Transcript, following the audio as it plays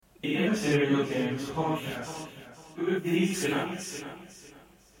The Immaterial Games podcast with these guys.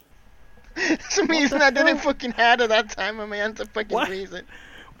 For some reason, I didn't fucking harder that time on my answer fucking What? reason.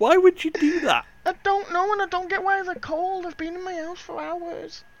 Why would you do that? I don't know, and I don't get why it's cold. I've been in my house for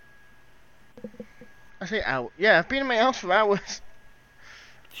hours. I say out. Yeah, I've been in my house for hours.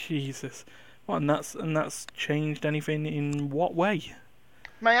 Jesus. What, and that's changed anything in what way?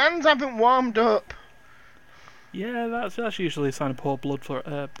 My hands haven't warmed up. Yeah, that's usually a sign of poor blood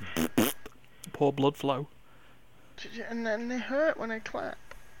flow. Poor blood flow. And then they hurt when I clap.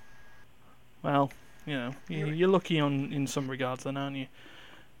 Well, you're lucky in some regards, then, aren't you?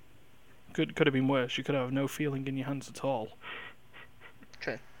 Could have been worse. You could have no feeling in your hands at all.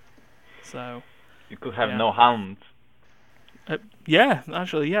 Okay. So. You could have no hands. Yeah,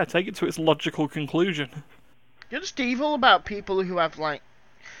 actually, yeah. Take it to its logical conclusion. You're just evil about people who have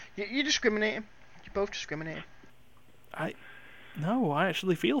you're discriminating. You're both discriminating. No, I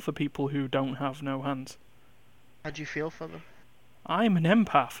actually feel for people who don't have no hands. How do you feel for them? I'm an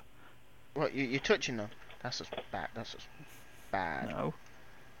empath. What, you're touching them? That's just bad. That's just bad. No.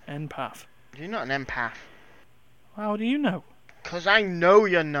 Empath. You're not an empath. How do you know? 'Cause I know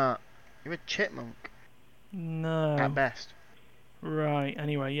you're not. You're a chipmunk. No. At best. Right,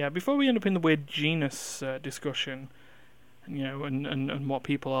 anyway, yeah, before we end up in the weird genus discussion, and what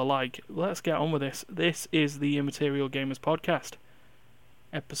people are like, let's get on with this. This is the Immaterial Gamers podcast.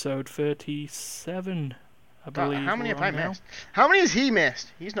 Episode 37, I believe. How many have I missed? How many has he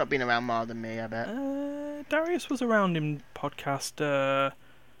missed? He's not been around more than me, I bet. Darius was around in podcast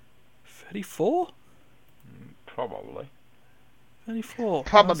 34? Probably. 34.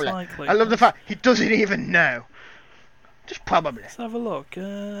 Probably. Most likely. I love the fact he doesn't even know. Just probably. Let's have a look.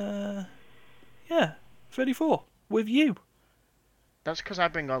 Yeah, 34. With you. That's because I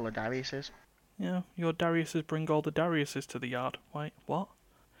bring all the Dariuses. Yeah, your Dariuses bring all the Dariuses to the yard. Wait, what?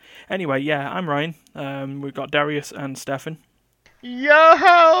 Anyway, yeah, I'm Ryan. We've got Darius and Stefan.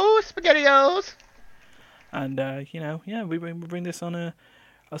 Yo-ho! SpaghettiOs! And, we bring this on a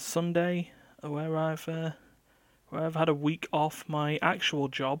Sunday where I've had a week off my actual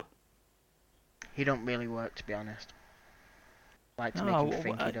job. He don't really work, to be honest. I like to make him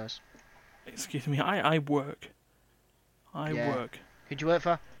think he does. Excuse me, I work. I work. Who'd you work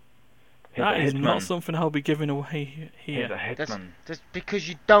for? That is not something I'll be giving away here. He's a hitman. That's because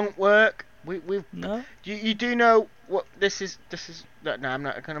you don't work. No. You do know what this is. No, I'm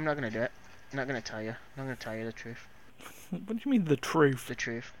not gonna do it. I'm not gonna tell you. I'm not gonna tell you the truth. What do you mean the truth? The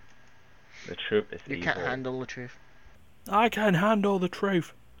truth. The truth is You evil. can't handle the truth. I can handle the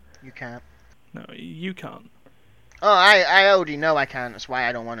truth. You can't. No, you can't. Oh, I already know I can't. That's why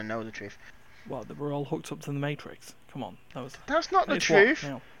I don't want to know the truth. Well, we're all hooked up to the Matrix. Come on, That's not the it's truth. What,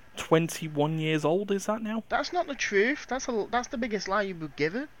 now? 21 years old, is that now? That's not the truth. That's the biggest lie you've been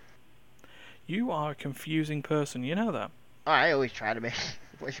given. You are a confusing person, you know that? Oh, I always try to be.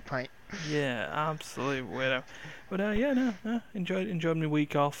 What's your point? Yeah, absolute weirdo. But enjoyed my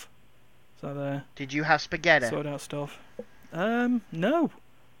week off. So there. Did you have spaghetti? Sort out stuff. No.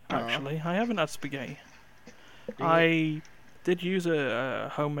 Actually, I haven't had spaghetti. I did use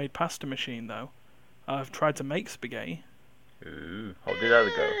a homemade pasta machine though. I've tried to make spaghetti. Ooh, how did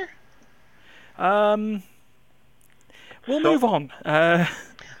that go? We'll move on.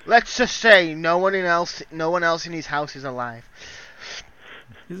 Let's just say no one else in his house is alive.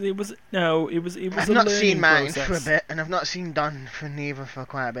 It was. I've not seen mine for a bit, and I've not seen Don for neither for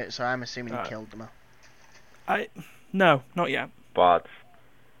quite a bit, so I'm assuming he killed them all. No, not yet. But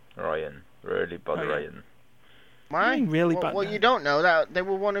Ryan, really bad Ryan. Why? Really bad. Well, you don't know that they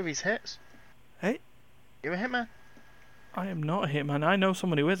were one of his hits. Hey? You're a hitman. I am not a hitman. I know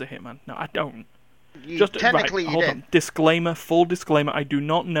someone who is a hitman. No, I don't. Technically, hold on. Disclaimer, full disclaimer. I do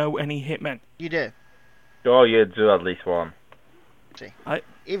not know any hitmen. You do. Sure, you do at least one. See,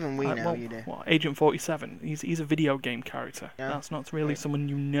 even we know you do. What, Agent 47. He's a video game character. Yeah. That's not really someone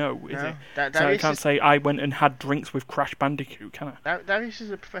you know, is it? So I can't say I went and had drinks with Crash Bandicoot, can I? Darius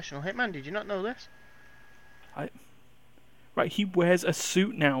is a professional hitman. Did you not know this? Right, he wears a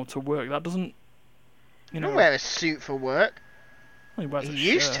suit now to work. That doesn't... You don't wear a suit for work. Well, he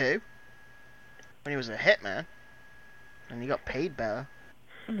used to. When he was a hitman. And he got paid better.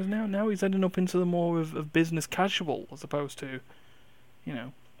 Because now he's ending up into the more of business casual as opposed to,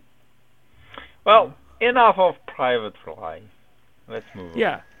 Well, enough of private life. Let's move on.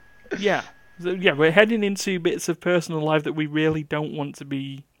 Yeah. So, we're heading into bits of personal life that we really don't want to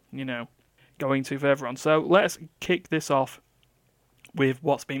be, going to for everyone. So let's kick this off with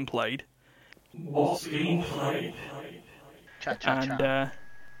what's been played. What's being played? Cha-cha-cha. And,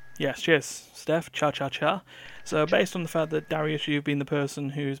 Yes, cheers, Steph. Cha cha cha. So, based on the fact that Darius, you've been the person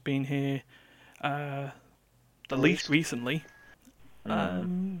who's been here the least recently,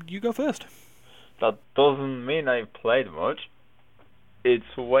 you go first. That doesn't mean I've played much.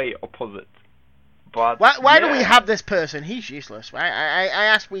 It's way opposite. But why do we have this person? He's useless. I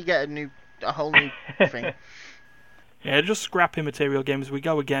asked we get a whole new thing. Yeah, just scrap Immaterial Games. We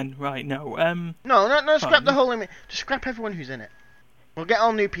go again. Right, no. No, scrap the whole just scrap everyone who's in it. We'll get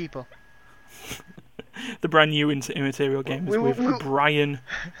all new people. The brand new Immaterial Games with Brian,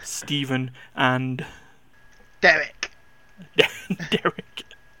 Stephen, and Derek. Derek.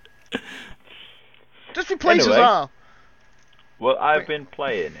 Just replace us all. What I've been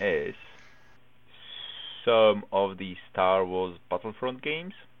playing is some of the Star Wars Battlefront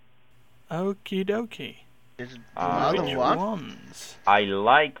games. Okie dokie. Which ones? I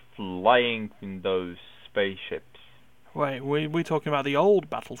like flying in those spaceships. Wait, we talking about the old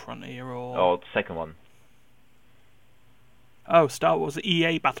Battlefront here, or? Oh, the second one. Oh, Star Wars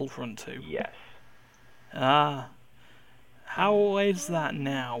EA Battlefront 2. Yes. Ah. How is that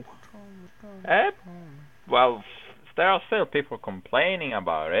now? Well, there are still people complaining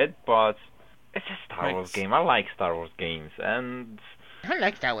about it, but it's a Star Wars game. I like Star Wars games, and I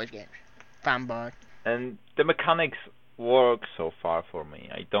like Star Wars games. Fanboy. And the mechanics work so far for me.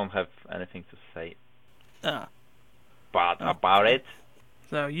 I don't have anything to say about it.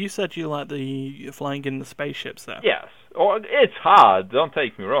 So you said you like the flying in the spaceships, though. Yes. Or it's hard. Don't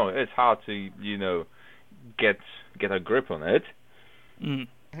take me wrong. It's hard to get a grip on it. Mm.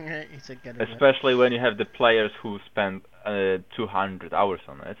 Especially when you have the players who spend 200 hours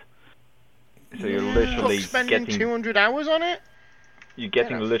on it. So you're literally spending 200 hours on it? You're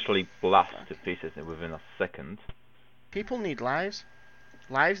getting literally blasted to pieces within a second. People need lives.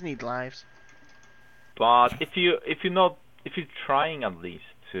 Lives need lives. But if you're trying at least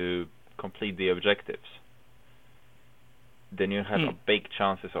to complete the objectives, then you have a big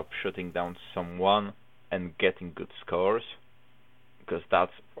chances of shooting down someone and getting good scores. Because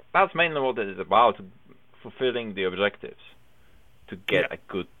that's mainly what it is about, fulfilling the objectives to get a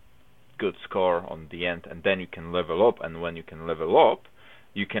good score on the end, and then you can level up, and when you can level up,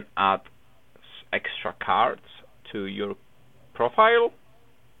 you can add extra cards to your profile,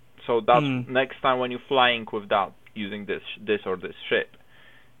 so that next time when you're flying with that, using this or this ship,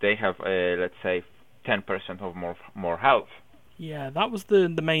 they have let's say 10% of more health. Yeah, that was the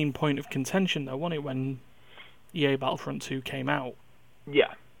main point of contention though, wasn't it, when EA Battlefront 2 came out?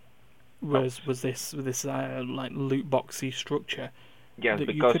 Yeah. Was this like loot boxy structure? Yes,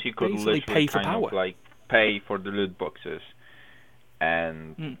 because you could literally pay for power. like pay for the loot boxes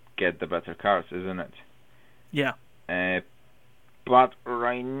and get the better cards, isn't it? Yeah. But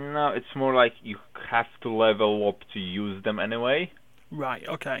right now it's more like you have to level up to use them anyway. Right.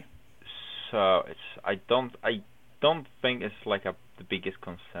 Okay. So I don't think it's like the biggest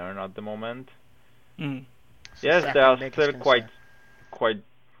concern at the moment. Yes, there are still quite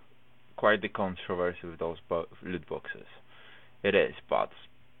the controversy with those loot boxes. It is, but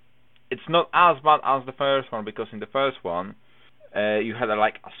it's not as bad as the first one, because in the first one you had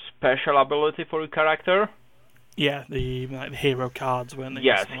a special ability for your character. Yeah, the hero cards, weren't they?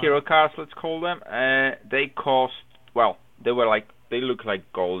 Yes, hero cards, let's call them. They cost, they look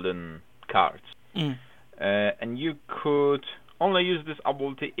like golden cards. And you could only use this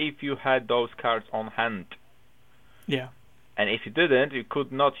ability if you had those cards on hand. Yeah. And if you didn't, you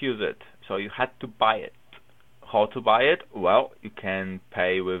could not use it. So you had to buy it. How to buy it? Well, you can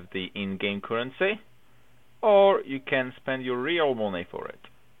pay with the in-game currency, or you can spend your real money for it.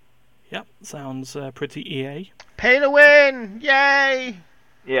 Yep, sounds pretty EA. Pay to win! Yay!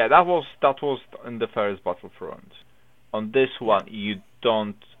 Yeah, that was in the first Battlefront. On this one, you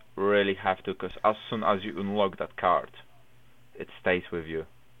don't really have to, because as soon as you unlock that card, it stays with you.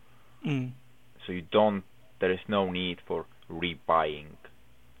 So there is no need for rebuying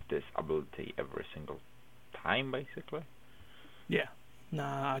this ability every single time, basically. Yeah,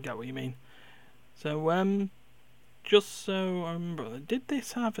 I get what you mean. So, just so I remember, did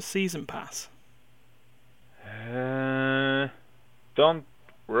this have a season pass? Don't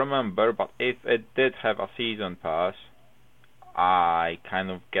remember, but if it did have a season pass, I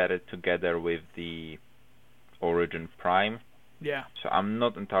kind of get it together with the Origin Prime. Yeah. So I'm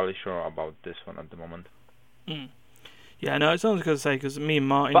not entirely sure about this one at the moment. Yeah, no, it's only because because me and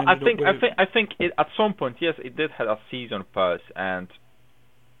Martin. But I think it, at some point, yes, it did have a season pass, and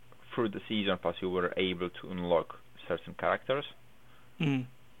through the season pass, you were able to unlock certain characters.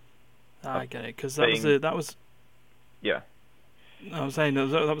 I get it, because that was. Yeah. I was saying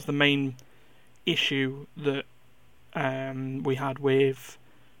that was the main issue that we had with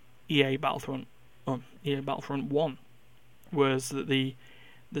EA Battlefront, EA Battlefront 1, was that the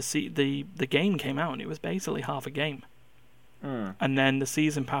game came out and it was basically half a game. And then the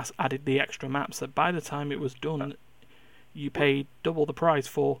season pass added the extra maps that by the time it was done, you paid double the price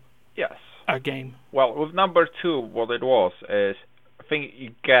for a game. Well, with number 2, what it was is, I think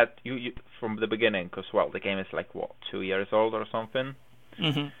you get you from the beginning, because the game is like 2 years old or something.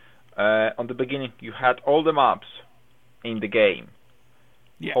 On the beginning, you had all the maps in the game.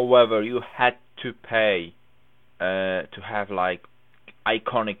 Yeah. However, you had to pay to have like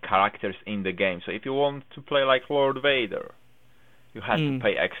iconic characters in the game. So if you want to play like Lord Vader, you had to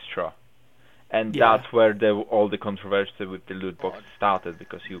pay extra. And that's where all the controversy with the loot boxes started,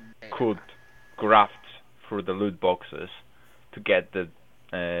 because you could graft through the loot boxes to get the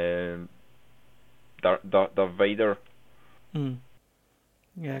Darth Vader.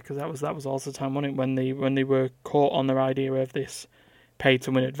 Yeah, because that was also the time, wasn't it, when they were caught on their idea of this pay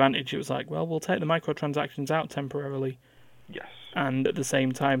to win advantage. It was like, well, we'll take the microtransactions out temporarily. Yes. And at the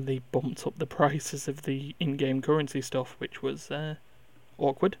same time, they bumped up the prices of the in-game currency stuff, which was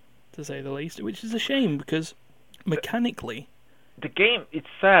awkward, to say the least. Which is a shame, because mechanically, the game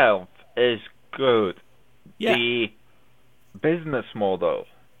itself is good. Yeah. The business model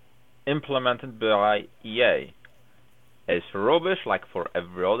implemented by EA is rubbish, like for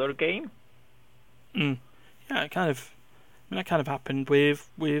every other game. Yeah, that kind of happened with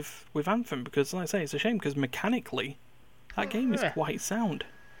Anthem, because, like I say, it's a shame, because mechanically, that game is quite sound.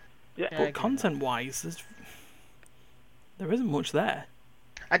 Yeah. But content-wise, there isn't much there.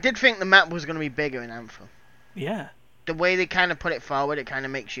 I did think the map was going to be bigger in Anthem. Yeah. The way they kind of put it forward, it kind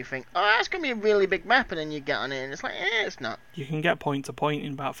of makes you think, oh, that's going to be a really big map, and then you get on it, and it's like, it's not. You can get point to point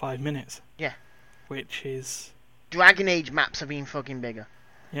in about 5 minutes. Yeah. Which is... Dragon Age maps have been fucking bigger.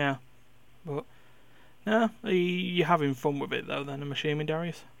 Yeah. But, no, you're having fun with it, though, then, I'm assuming,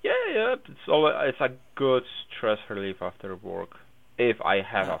 Darius? Yeah. It's a good stress relief after work, if I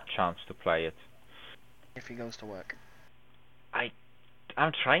have a chance to play it. If he goes to work.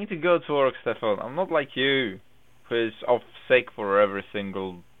 I'm trying to go to work, Stefan. I'm not like you, who is off sick for every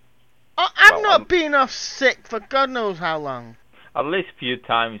single... Oh, I've not been off sick for God knows how long. At least a few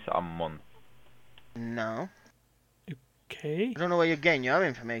times a month. No. Okay. I don't know where you're getting your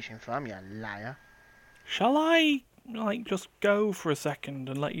information from, you liar. Shall I, just go for a second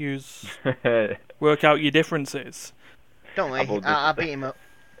and let you work out your differences? Don't worry, I'll beat him up.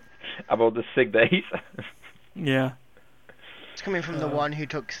 About the sick days? Yeah. It's coming from the one who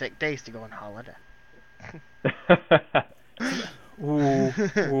took sick days to go on holiday.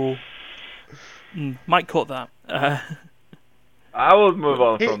 Ooh. Might cut that. I will move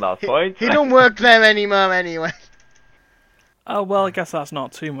on from that point. He don't work there anymore anyway. Oh, well, I guess that's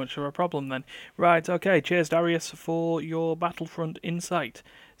not too much of a problem then. Right, okay, cheers, Darius, for your Battlefront insight.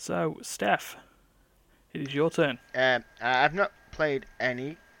 So, Steph, it is your turn. I've not played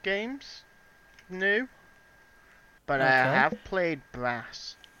any games new, but Okay. I have played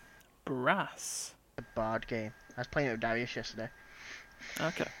Brass, Brass? the board game. I was playing it with Darius yesterday.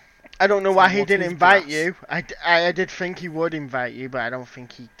 Okay. I don't know So why he what didn't is invite Brass? you. I did think he would invite you, but I don't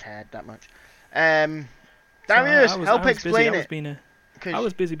think he cared that much. Darius, help explain it. I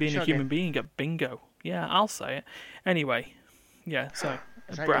was busy being a Sure, human being at bingo. Yeah, I'll say it. Anyway, yeah, so,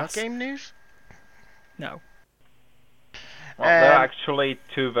 Is that Brass. your game news? No. Well, there are actually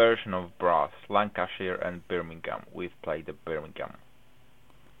two versions of Brass, Lancashire and Birmingham. We've played the Birmingham.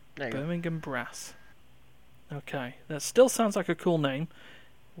 There you go. Birmingham Brass. Okay, that still sounds like a cool name.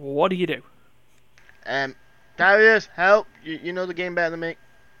 What do you do? Darius, help. You know the game better than me.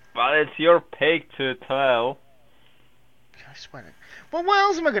 But it's your pig to tell. I swear it. Well, what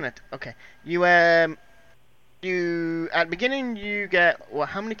else am I gonna? Okay, you at the beginning you get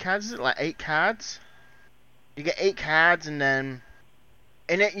how many cards is it? Like 8 cards. You get 8 cards, and then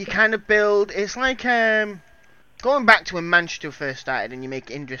in it you kind of build. It's like going back to when Manchester first started, and you make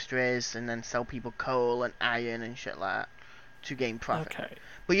industries and then sell people coal and iron and shit like that to gain profit. Okay.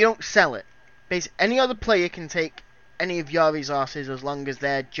 But you don't sell it. Basically, any other player can take any of your resources as long as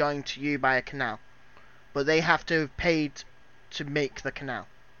they're joined to you by a canal, but they have to have paid to make the canal.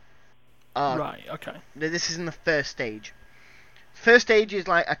 Right, okay. This is in the first stage. First stage is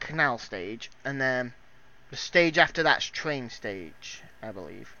like a canal stage, and then the stage after that's train stage, I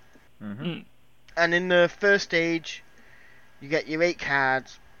believe. Mm-hmm. And in the first stage, you get your 8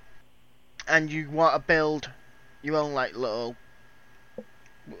 cards, and you want to build your own like little.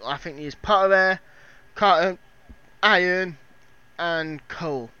 I think there's pottery, cotton, iron, and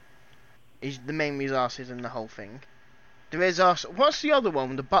coal is the main resources in the whole thing. There is also, what's the other one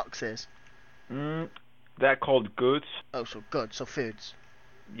with the boxes? They're called goods. Oh, so good, so foods.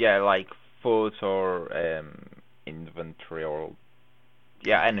 like food or inventory or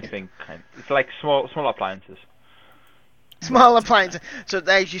anything kind. It's like small appliances. Small appliances. So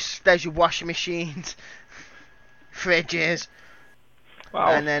there's your washing machines, fridges, Well,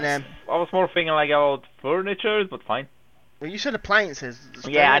 and then I was more thinking like about furniture, but fine. well, you said appliances.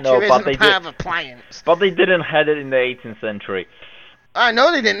 Yeah, I Furniture know, but isn't they a part did. of appliance. But they didn't have it in the 18th century. I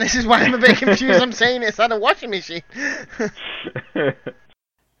know they didn't. This is why I'm a bit confused. I'm saying it's not a washing machine.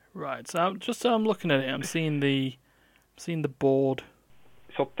 Right. So I'm looking at it. I'm seeing the board.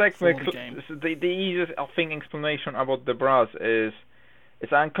 So For the technically, game. the easiest I think explanation about the brass is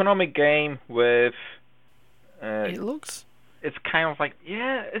it's an economic game with. It looks. It's kind of like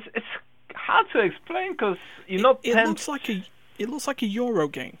it's hard to explain because you're not. It looks like a Euro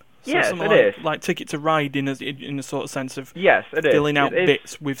game. So Yes, something it is. like Ticket to Ride in a sort of sense of Yes, it is. filling out It is-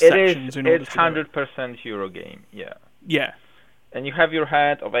 bits with sections in order It's to do it. 100% Euro game. Yeah. Yeah. And you have your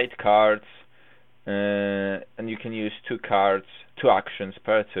hand of 8 cards, and you can use 2 cards, 2 actions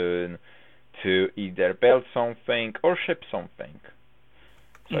per turn to either build something or ship something.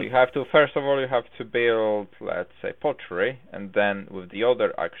 So you have to, first of all, you have to build, let's say, pottery, and then with the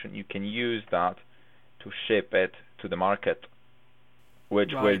other action, you can use that to ship it to the market,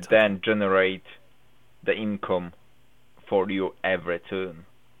 which will Right, then generate the income for you every turn.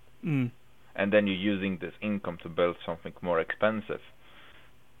 Mm. And then you're using this income to build something more expensive,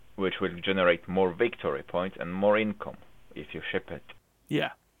 which will generate more victory points and more income if you ship it.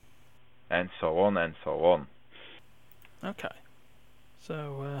 Yeah. And so on and so on. Okay.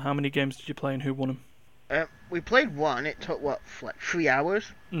 So how many games did you play and who won them? We played one. It took like 3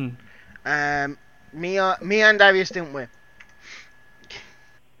 hours. Mm. Me and Darius didn't win.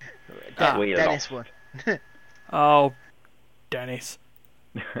 We Dennis lost. won. Oh, Dennis.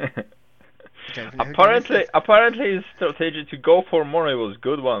 Apparently, his strategy to go for money was a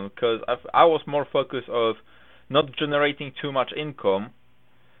good one because I was more focused of not generating too much income,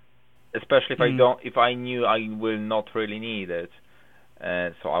 especially if I knew I will not really need it.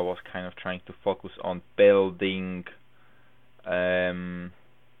 So I was kind of trying to focus on building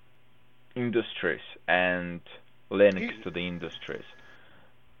industries and links to the industries,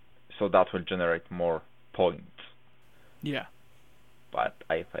 so that will generate more points. Yeah. But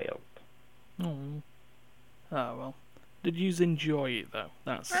I failed. Oh. Oh well. Did you enjoy it though?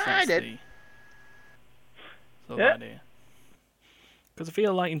 That's I did. the sort of idea. Because I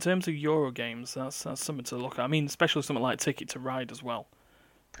feel like in terms of Euro games, that's something to look at. I mean, especially something like Ticket to Ride as well.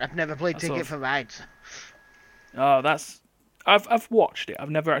 I've never played That Ticket sort of- for Rides. Oh, that's. I've watched it.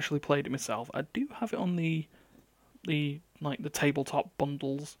 I've never actually played it myself. I do have it on the tabletop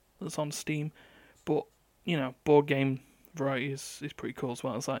bundles that's on Steam, but board game variety is pretty cool as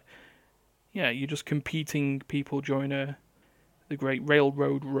well. It's like, yeah, you're just competing people during the Great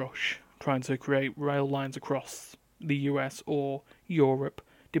Railroad Rush, trying to create rail lines across the US or Europe,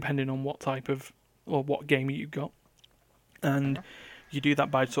 depending on what type of or what game you've got, and you do that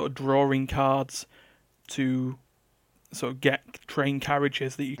by sort of drawing cards to sort of get train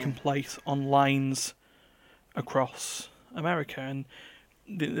carriages that you can place on lines across America, and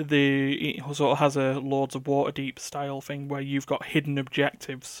it sort of has a Lords of Waterdeep style thing where you've got hidden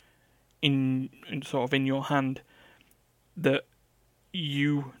objectives in your hand that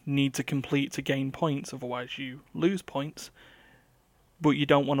you need to complete to gain points, otherwise you lose points. But you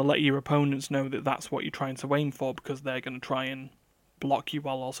don't want to let your opponents know that that's what you're trying to aim for, because they're going to try and block you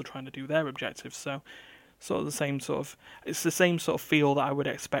while also trying to do their objectives. So it's the same sort of feel that I would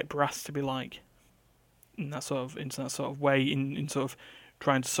expect brass to be like in that sort of way, in sort of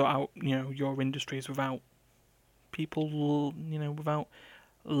trying to sort out your industries without people without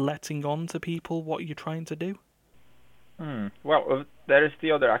letting on to people what you're trying to do. Well, there is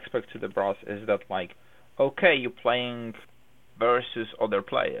the other aspect to the brass is that, like, okay, you're playing versus other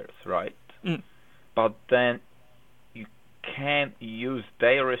players, right? But then you can use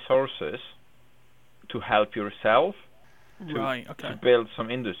their resources to help yourself to build some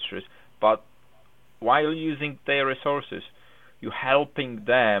industries. But while using their resources, you're helping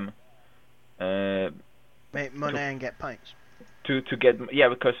them Make money and get points. to get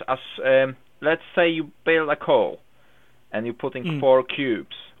because as let's say you build a coal and you're putting 4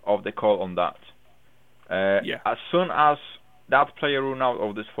 cubes of the coal on that. As soon as that player runs out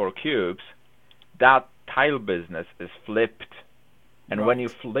of these 4 cubes, that tile business is flipped, and when you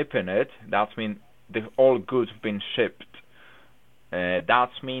flipping it, that means all goods have been shipped.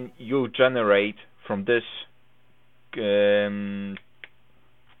 That means you generate from this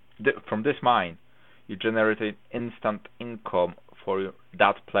mine, you generated instant income for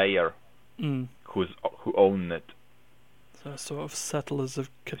that player who own it. So sort of Settlers of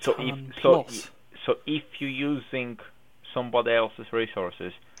So Catan if plus. so if you're using somebody else's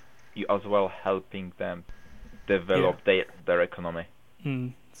resources, you as well helping them develop their economy.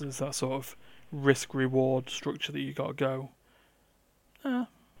 So there's that sort of risk-reward structure that you got to go.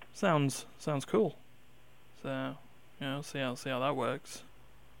 Sounds cool. So, see how that works.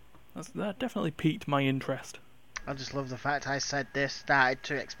 That definitely piqued my interest. I just love the fact I said this, started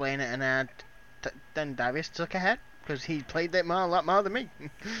to explain it, and then Darius took ahead because he played it a lot more than me.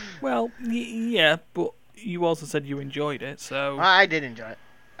 Well, yeah, but you also said you enjoyed it, so. I did enjoy it.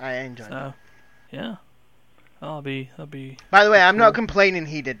 I enjoyed it. Yeah. That'll be. By the way, I'm cool. not complaining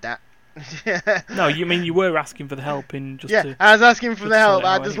he did that. No, you were asking for the help in just. Yeah, I was asking for the help.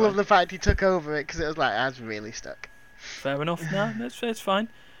 I just anyway. love the fact he took over it because it was like I was really stuck. Fair enough. No, it's fine.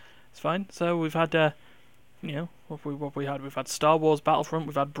 It's fine. So we've had, what we had. We've had Star Wars Battlefront.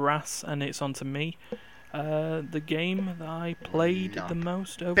 We've had Brass, and it's on to me. The game that I played the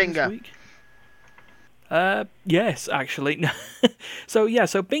most over Bingo. this week. Yes, actually.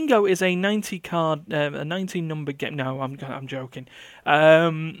 So Bingo is a 90 card, a 90 number game. No, I'm joking.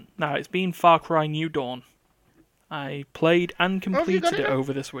 No, it's been Far Cry New Dawn. I played and completed it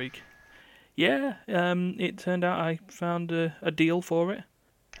over this week. Yeah, it turned out I found a deal for it.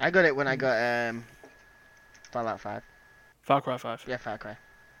 I got it when I got Fallout 5. Far Cry 5. Yeah, Far Cry.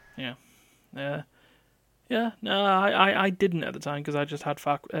 Yeah. Yeah, no, I didn't at the time because I just had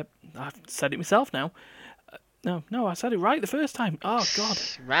I've said it myself now. No, I said it right the first time. Oh, God.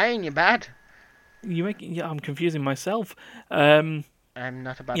 Ryan, you're bad. I'm confusing myself. I'm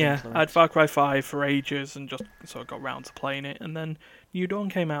not a bad influence. I had Far Cry 5 for ages and just sort of got round to playing it. And then New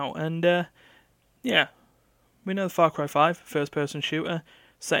Dawn came out. And, we know the Far Cry 5, first-person shooter,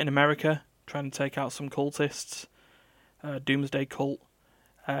 set in America, trying to take out some cultists, doomsday cult,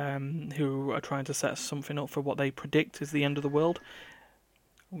 who are trying to set something up for what they predict is the end of the world.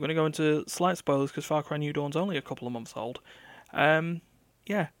 I'm going to go into slight spoilers because Far Cry New Dawn's only a couple of months old.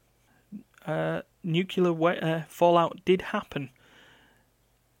 Nuclear fallout did happen.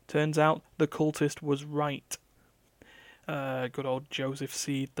 Turns out the cultist was right. Good old Joseph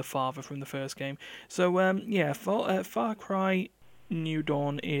Seed, the father from the first game. So, Far Cry New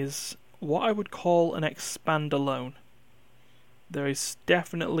Dawn is what I would call an expand-alone. There is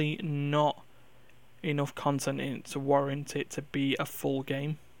definitely not enough content in it to warrant it to be a full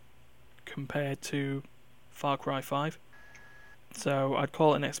game compared to Far Cry 5. So I'd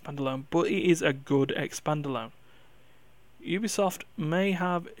call it an expand-alone, but it is a good expand-alone. Ubisoft may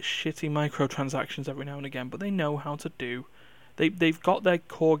have shitty microtransactions every now and again, but they know how to do. They've got their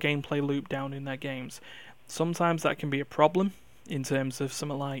core gameplay loop down in their games. Sometimes that can be a problem in terms of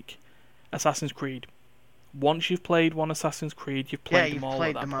something like Assassin's Creed. Once you've played one Assassin's Creed, you've played them all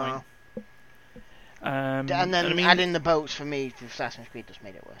at that point. And then adding the boats for me to Assassin's Creed just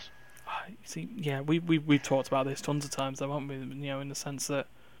made it worse. See, yeah, we've talked about this tons of times, though, haven't we? In the sense that,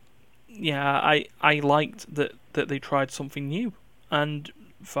 I liked that they tried something new, and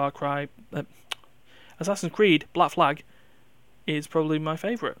Far Cry, Assassin's Creed Black Flag, is probably my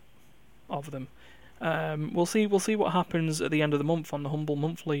favourite of them. We'll see what happens at the end of the month on the Humble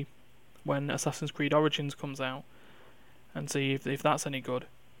Monthly when Assassin's Creed Origins comes out, and see if that's any good.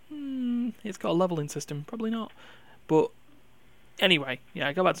 It's got a leveling system, probably not. But anyway,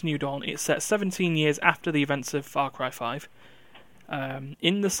 go back to New Dawn. It's set 17 years after the events of Far Cry 5.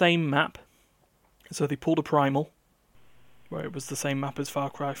 In the same map. So they pulled a Primal, where it was the same map as Far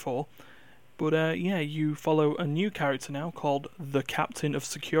Cry 4. But you follow a new character now called the Captain of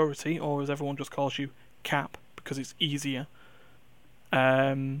Security, or as everyone just calls you, Cap, because it's easier.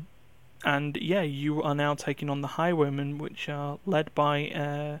 And you are now taking on the Highwaymen, which are led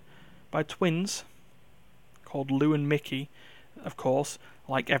by twins called Lou and Mickey. Of course,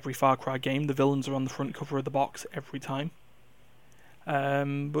 like every Far Cry game, the villains are on the front cover of the box every time.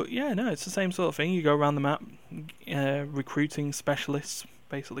 It's the same sort of thing. You go around the map, recruiting specialists,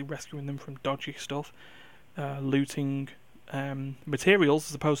 basically rescuing them from dodgy stuff, looting materials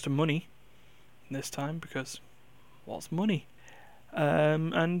as opposed to money this time, because what's money?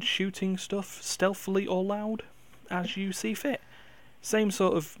 And shooting stuff stealthily or loud as you see fit. Same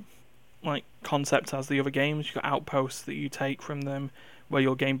sort of concept as the other games. You've got outposts that you take from them, where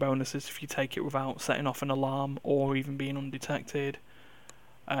you'll gain bonuses if you take it without setting off an alarm or even being undetected.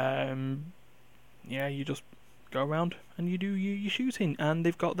 You just go around and you do your shooting, and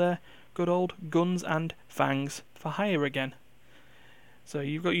they've got their good old guns and fangs for hire again. So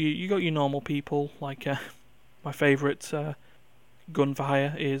you got your normal people, like my favourite gun for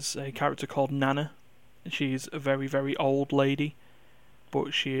hire is a character called Nana. She's a very, very old lady,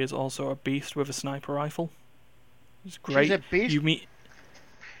 but she is also a beast with a sniper rifle. It's great. She's a beast. You meet.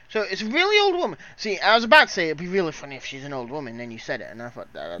 So it's a really old woman. See, I was about to say it'd be really funny if she's an old woman, then you said it, and I thought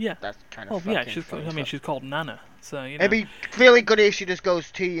that's kind of Well, yeah, fucking funny. I mean, she's called Nana, so you know. It'd be really good if she just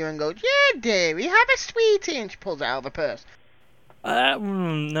goes to you and goes, "Yeah, dearie, have a sweetie," and she pulls it out of her purse.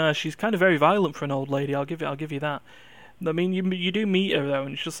 No, she's kind of very violent for an old lady. I'll give you that. I mean, you do meet her though,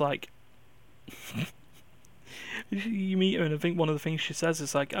 and it's just like you meet her, and I think one of the things she says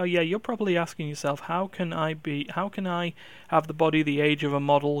is like, "Oh yeah, you're probably asking yourself, how can I have the body the age of a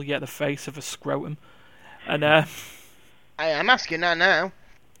model, yet the face of a scrotum?" And I am asking that now.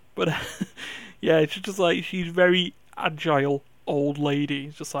 But yeah, it's just like she's very agile old lady.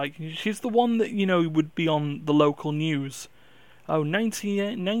 It's just like she's the one that would be on the local news. Oh,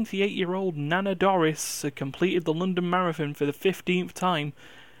 98-year-old Nana Doris completed the London Marathon for the 15th time.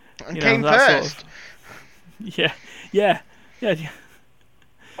 And came first. Yeah.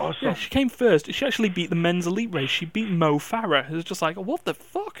 Awesome. Yeah, she came first. She actually beat the men's elite race. She beat Mo Farah. It's just like, what the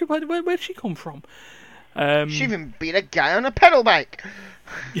fuck? Where'd she come from? She even beat a guy on a pedal bike.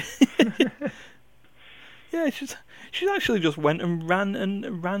 Yeah, she actually just went and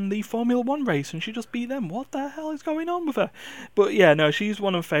ran the Formula 1 race, and she just beat them. What the hell is going on with her? But yeah, no, she's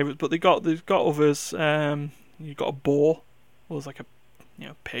one of my favourites. But they've got others. You've got a boar, or it's like a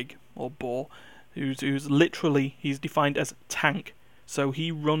pig or boar, who's literally, he's defined as tank. So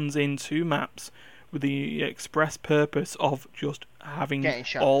he runs into maps with the express purpose of just having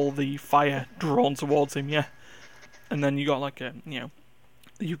all the fire drawn towards him. Yeah, and then you got like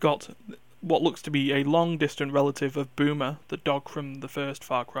you've got what looks to be a long-distant relative of Boomer, the dog from the first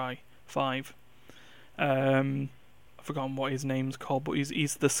Far Cry 5. I've forgotten what his name's called, but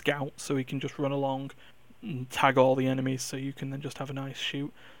he's the scout, so he can just run along and tag all the enemies, so you can then just have a nice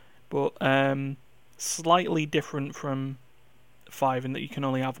shoot. But slightly different from 5 in that you can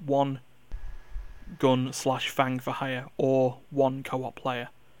only have one gun/fang for hire or one co-op player,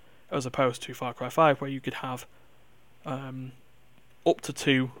 as opposed to Far Cry 5 where you could have up to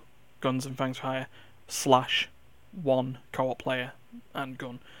 2 guns and fangs for hire /1 co-op player and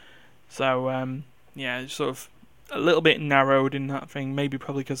gun. So yeah, it's sort of a little bit narrowed in that thing. Maybe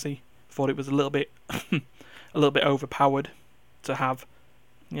probably because he thought it was a little bit overpowered to have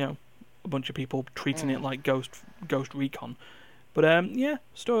a bunch of people treating it like Ghost Recon. But yeah,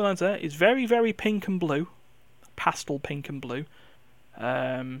 storylines there is very, very pink and blue, pastel pink and blue.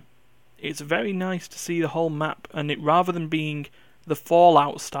 It's very nice to see the whole map, and it, rather than being the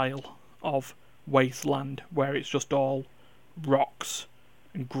Fallout style of Wasteland, where it's just all rocks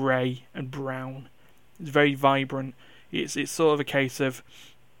and grey and brown, it's very vibrant. It's sort of a case of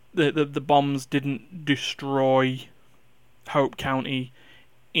the bombs didn't destroy Hope County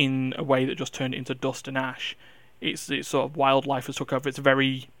in a way that just turned it into dust and ash. It's sort of wildlife has took over. It's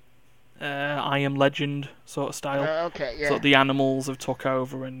very I Am Legend sort of style. Okay, yeah. So the animals have took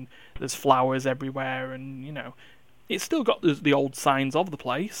over, and there's flowers everywhere, and it's still got the old signs of the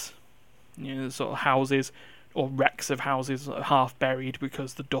place. Sort of houses or wrecks of houses that are half buried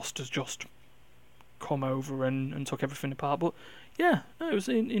because the dust has just come over and took everything apart. But yeah, it was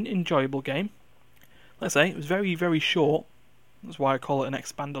an enjoyable game. Let's say it was very, very short. That's why I call it an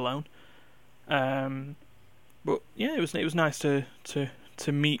expand-alone. But yeah, it was nice to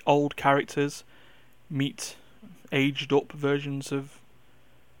meet old characters, meet aged up versions of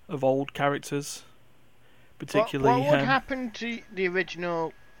old characters. Particularly, what would happen to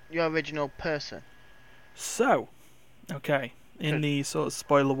your original person? So, okay, in the sort of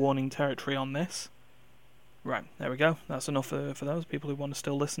spoiler warning territory on this. Right, there we go. That's enough for those people who want to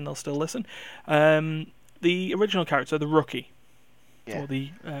still listen. They'll still listen. The original character, the rookie, or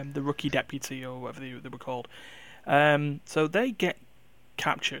the rookie deputy, or whatever they were called. So they get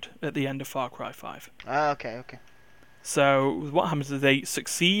captured at the end of Far Cry 5. Okay. So what happens is they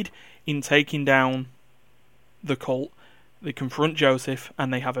succeed in taking down the cult. They confront Joseph,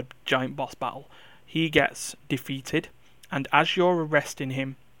 and they have a giant boss battle. He gets defeated, and as you're arresting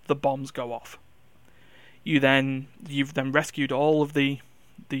him, the bombs go off. You've then rescued all of the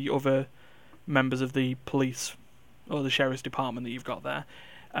other members of the police or the sheriff's department that you've got there,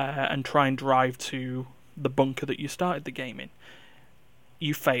 and try and drive to the bunker that you started the game in.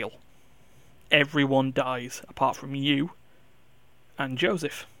 You fail. Everyone dies apart from you and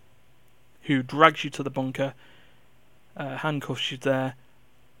Joseph, who drags you to the bunker, handcuffs you there,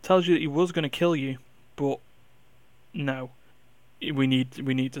 tells you that he was going to kill you, but no, we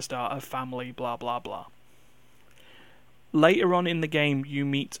need to start a family, blah blah blah. Later on in the game, you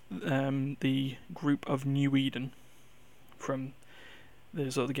meet the group of New Eden from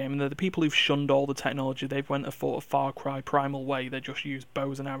the sort of the game, and they're the people who've shunned all the technology. They've went a Far Cry primal way. They just use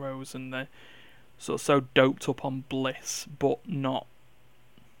bows and arrows, and they're so doped up on bliss, but not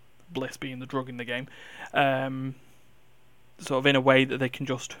bliss being the drug in the game, sort of in a way that they can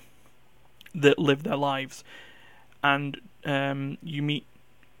just live their lives. And you meet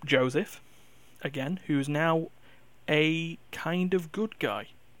Joseph again, who's now a kind of good guy,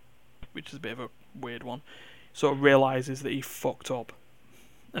 which is a bit of a weird one. Sort of realizes that he fucked up,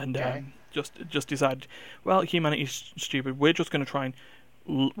 and just decided, well, humanity's stupid. We're just going to try and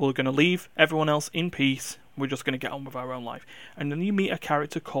we're going to leave everyone else in peace. We're just going to get on with our own life. And then you meet a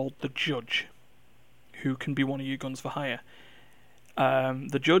character called the Judge, who can be one of your guns for hire.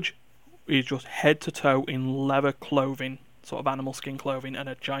 The Judge is just head to toe in leather clothing, sort of animal skin clothing, and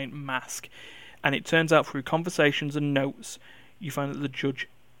a giant mask. And it turns out through conversations and notes, you find that the Judge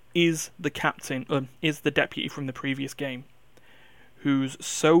is the captain, is the deputy from the previous game, who's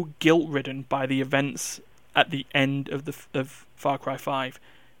so guilt-ridden by the events at the end of Far Cry 5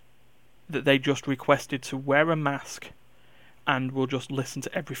 that they just requested to wear a mask and will just listen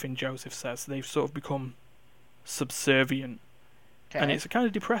to everything Joseph says. They've sort of become subservient. Okay. And it's kind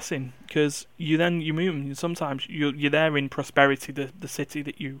of depressing, because you meet them, and sometimes you're there in prosperity, the city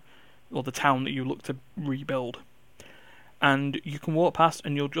that you, or the town that you look to rebuild, and you can walk past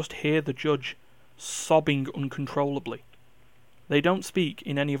and you'll just hear the Judge sobbing uncontrollably. They don't speak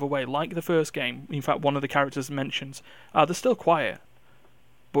in any other way, like the first game. In fact, one of the characters mentions, they're still quiet.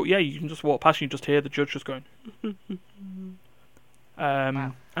 But yeah, you can just walk past and you just hear the Judge just going.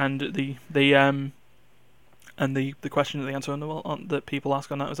 Wow. And the question that they answer that people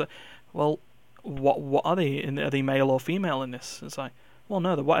ask on that was like, well, what are they? Are they male or female in this? It's like, well,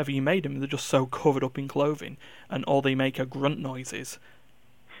 no, they're whatever you made them. They're just so covered up in clothing, and all they make are grunt noises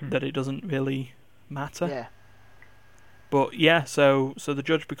that it doesn't really matter. Yeah. But yeah, so the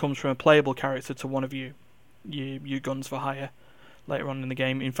Judge becomes from a playable character to one of your guns for hire later on in the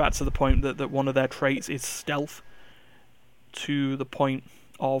game. In fact, to the point that one of their traits is stealth, to the point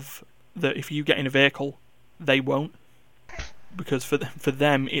of that if you get in a vehicle, they won't, because for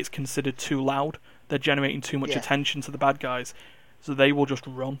them it's considered too loud. They're generating too much attention to the bad guys, so they will just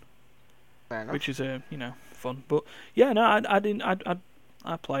run, which is fun. But yeah, no,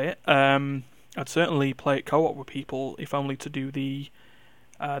 I'd play it. I'd certainly play it co-op with people, if only to do the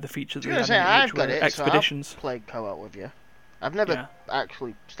features. I've got it. Expeditions. So I've played co-op with you. I've never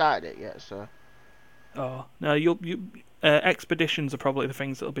actually started it yet, so. Oh no, expeditions are probably the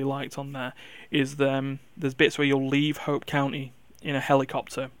things that'll be liked on there. There's bits where you'll leave Hope County in a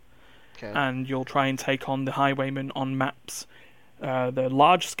helicopter, and you'll try and take on the highwaymen on maps. They're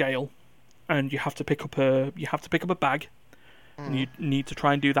large scale, and you have to pick up a bag, and you need to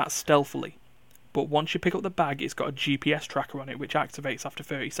try and do that stealthily. But once you pick up the bag, it's got a GPS tracker on it, which activates after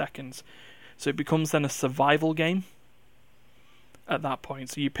 30 seconds. So it becomes then a survival game at that point.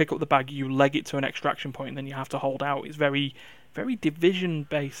 So you pick up the bag, you leg it to an extraction point, and then you have to hold out. It's very, very Division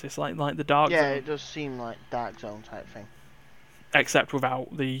basis, like the Dark Zone. Yeah, it does seem like Dark Zone type thing. Except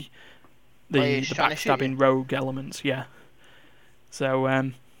without the backstabbing rogue elements, yeah.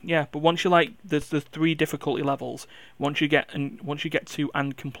 So but once you there's 3 difficulty levels. Once you get to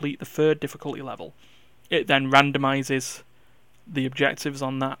and complete the 3rd difficulty level, it then randomizes the objectives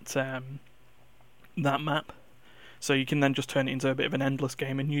on that map. So you can then just turn it into a bit of an endless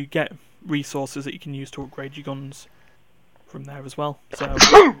game, and you get resources that you can use to upgrade your guns from there as well. So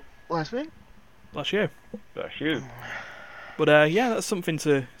Bless me. Bless you. Bless you. But that's something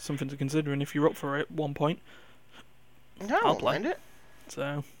to consider, and if you're up for it at one point, I'll play it.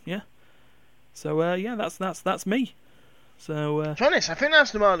 So yeah. So that's me. So to be honest, I think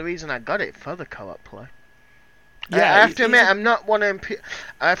that's the reason I got it, for the co-op play. Yeah, I have to admit, I'm not one of them.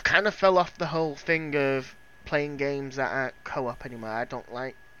 I've kind of fell off the whole thing of playing games that aren't co-op anymore. I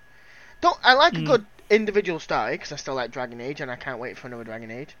like a good individual story, because I still like Dragon Age, and I can't wait for another Dragon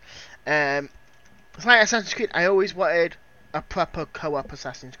Age. It's like Assassin's Creed. I always wanted a proper co-op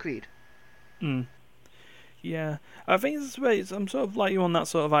Assassin's Creed. Yeah, I think I'm sort of like you on that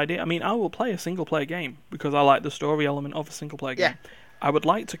sort of idea. I mean, I will play a single-player game because I like the story element of a single-player game. Yeah. I would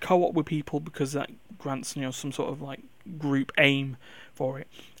like to co-op with people because that grants some sort of group aim for it.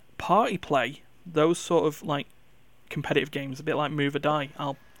 Party play, those sort of competitive games, a bit like Move or Die,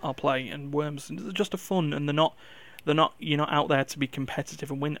 I'll play, and Worms. They're just a fun, and they're not you're not out there to be competitive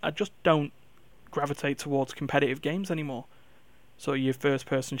and win. I just don't gravitate towards competitive games anymore. So your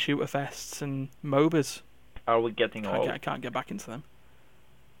first-person shooter fests and MOBAs. Are we getting old? I can't get back into them.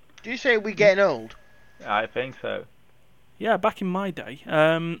 Do you say we're getting old? I think so. Yeah, back in my day.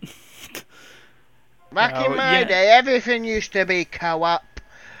 Back in my day, everything used to be co-op.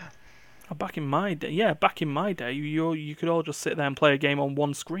 Back in my day, you could all just sit there and play a game on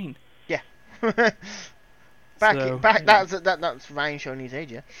one screen. Yeah. That's Ryan showing his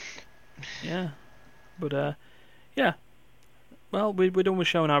age, yeah. Yeah, but yeah. Well, we're done with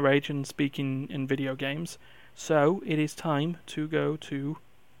showing our age and speaking in video games, so it is time to go to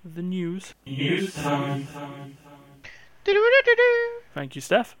the news. News time. Thank you,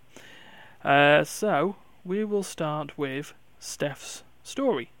 Steph. So we will start with Steph's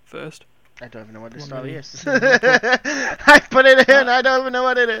story first. I don't even know what this One story really- is. I put it in. I don't even know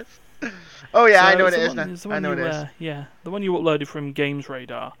what it is. Oh yeah, I know what it is now. I know what it is. Yeah, the one you uploaded from Games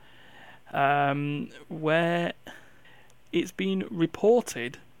Radar, where it's been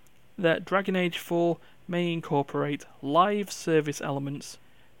reported that Dragon Age 4 may incorporate live service elements,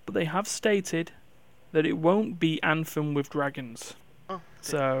 but they have stated that it won't be Anthem with dragons. Oh,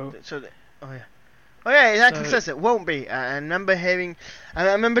 So oh yeah, it actually So- says it won't be. I remember hearing,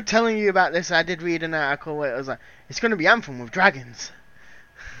 I remember telling you about this. I did read an article where it was like, it's going to be Anthem with dragons.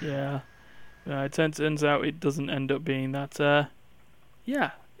 yeah, it turns out it doesn't end up being that.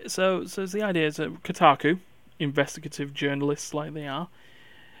 Yeah, so the idea is that Kotaku, investigative journalists like they are,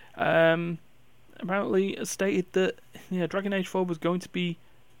 apparently stated that Dragon Age 4 was going to be,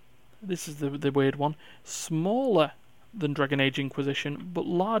 this is the weird one, smaller than Dragon Age Inquisition, but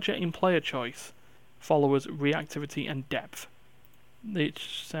larger in player choice, followers, reactivity, and depth.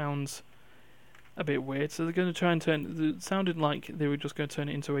 Which sounds a bit weird. So they're going to try and turn. It sounded like they were just going to turn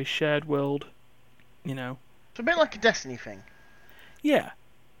it into a shared world, It's a bit like a Destiny thing. Yeah.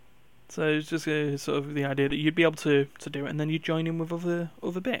 So it's just sort of the idea that you'd be able to do it, and then you join in with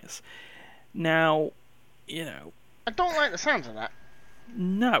other bits. Now, I don't like the sounds of that.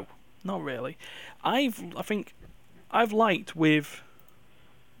 no, not really. I think I've liked with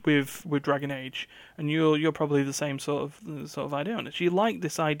Dragon Age, and you're probably the same sort of idea on it. You like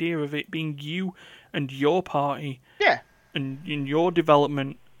this idea of it being you and your party, Yeah. and in your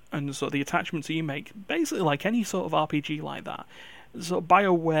development and sort of the attachments that you make, basically like any sort of RPG like that. Sort of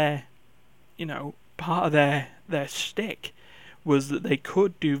BioWare, part of their shtick was that they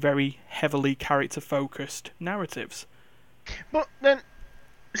could do very heavily character-focused narratives. But then,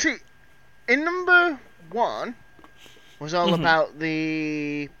 see, in number 1 was all about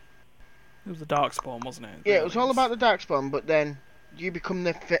the... It was the Darkspawn, wasn't it? Yeah, it was all about the Darkspawn, but then you become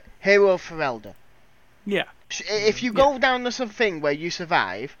the hero of Ferelden. Yeah. If you go down the thing where you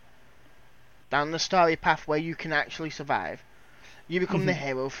survive, down the story path where you can actually survive, you become the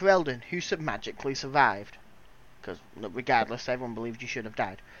hero of Ferelden, who magically survived. Because, regardless, everyone believed you should have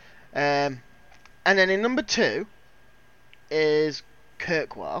died. And then in number 2 is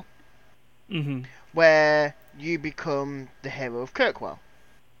Kirkwall, where you become the hero of Kirkwall.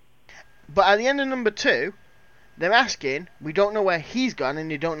 But at the end of number 2, they're asking, we don't know where he's gone,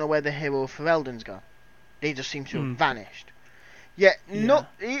 and you don't know where the hero of Ferelden's gone. They just seem to have vanished. Yet, not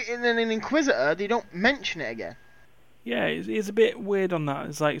in an Inquisitor, they don't mention it again. Yeah, it's a bit weird on that.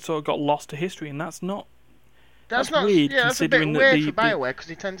 It's like it sort of got lost to history, and that's not. That's not weird. weird, Yeah, that's a bit considering that weird the- for BioWare because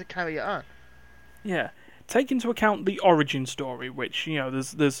they tend to carry it on. Yeah, take into account the origin story, which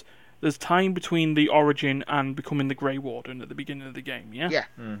there's time between the origin and becoming the Grey Warden at the beginning of the game. Yeah.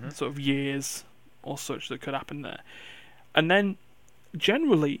 Yeah. Sort of years or such that could happen there, and then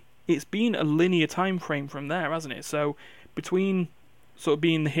generally it's been a linear time frame from there, hasn't it? So between sort of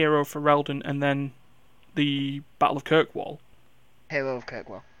being the hero for Ferelden and then the Battle of Kirkwall. Hero of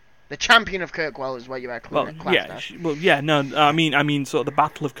Kirkwall. The champion of Kirkwall is what you are classed as. No, I mean, sort of the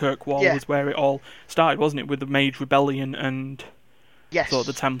Battle of Kirkwall Yeah. was where it all started, wasn't it, with the Mage Rebellion and Yes. sort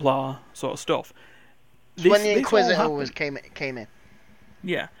of the Templar sort of stuff. It's when the this all Inquisitor happened- came in.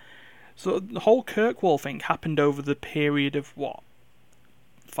 Yeah, so the whole Kirkwall thing happened over the period of what,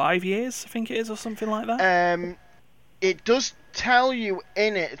 5 years, I think it is, or something like that. It does tell you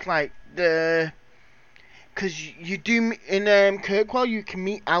in it, it's like because you do in Kirkwall you can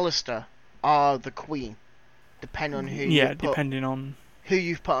meet Alistair or the Queen, depending on who depending on who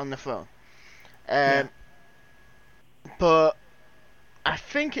you've put on the throne. But I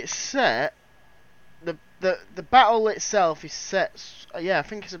think it's set. The battle itself is set. Yeah, I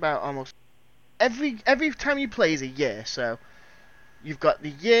think it's about almost every time you play is a year. So you've got the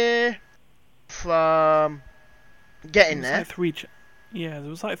year from getting there. There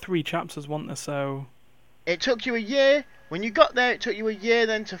was like 3 chapters, wasn't there? So It took you a year. When you got there, it took you a year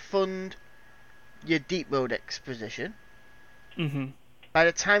then to fund your Deep Road exposition. By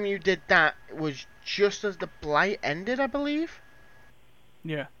the time you did that, it was just as the Blight ended, I believe.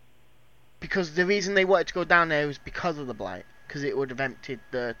 Yeah. Because the reason they wanted to go down there was because of the Blight. Because it would have emptied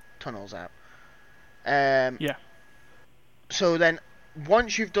the tunnels out. Yeah. So then,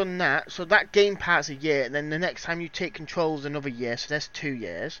 once you've done that, so that game part's a year, and then the next time you take control is another year, so that's 2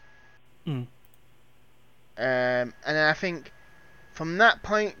 years. Mm. And then I think from that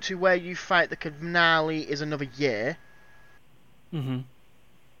point to where you fight the finale is another year. Mm-hmm.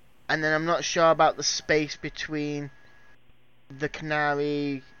 And then I'm not sure about the space between the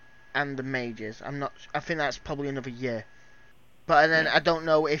Canary and the Mages. I think that's probably another year. But then Yeah. I don't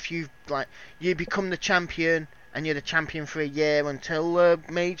know if you become the champion and you're the champion for a year until the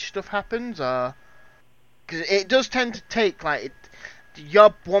mage stuff happens, or because it does tend to take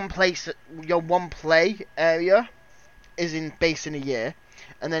your one play area is based in a year,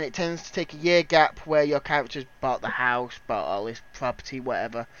 and then it tends to take a year gap where your character's bought the house, bought all this property,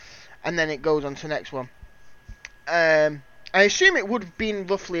 whatever, and then it goes on to the next one. I assume it would have been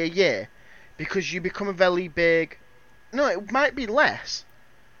roughly a year, because you become a very big. No, it might be less,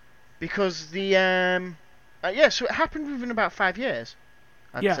 because so it happened within about 5 years,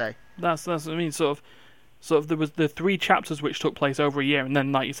 I'd say. That's I mean, sort of there was the 3 chapters which took place over a year, and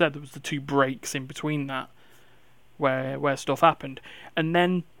then, like you said, there was the 2 breaks in between that where stuff happened, and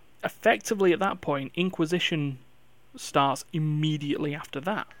then effectively at that point, Inquisition starts immediately after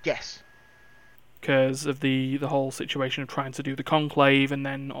that. Yes. Because of the whole situation of trying to do the conclave, and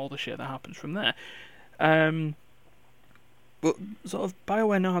then all the shit that happens from there. But sort of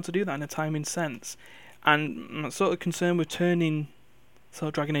BioWare know how to do that in a timing sense, and I'm sort of concerned with turning sort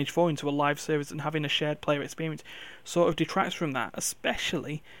of Dragon Age 4 into a live service and having a shared player experience sort of detracts from that,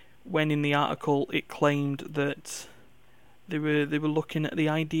 especially when in the article it claimed that they were looking at the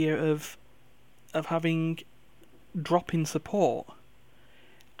idea of having drop-in support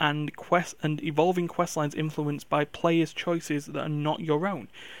and evolving quest lines influenced by players' choices that are not your own.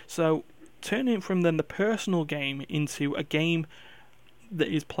 So turning it from then the personal game into a game that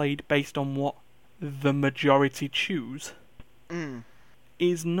is played based on what the majority choose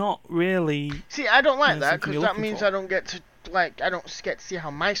is not really. See, I don't like that, something because you're that looking means for. I don't get to see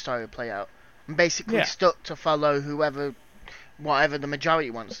how my story will play out. I'm basically stuck to follow whatever the majority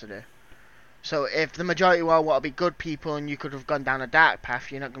wants to do. So if the majority want to be good people and you could have gone down a dark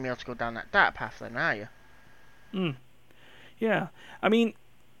path, you're not going to be able to go down that dark path then, are you? Yeah. I mean,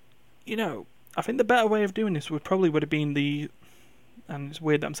 I think the better way of doing this would have been and it's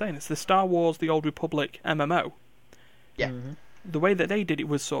weird that I'm saying this, the Star Wars The Old Republic MMO. Yeah. Mm-hmm. The way that they did it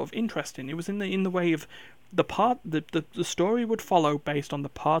was sort of interesting. It was in the way of the story would follow based on the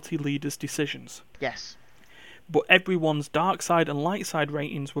party leader's decisions. Yes. But everyone's dark side and light side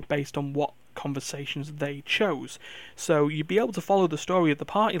ratings were based on what conversations they chose. So you'd be able to follow the story of the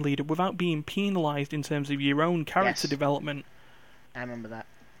party leader without being penalised in terms of your own character development. I remember that.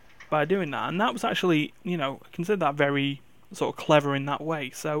 By doing that. And that was actually, I consider that very sort of clever in that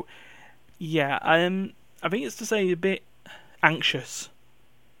way. So, yeah, I think it's to say a bit anxious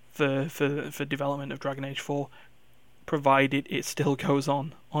for development of Dragon Age 4, provided it still goes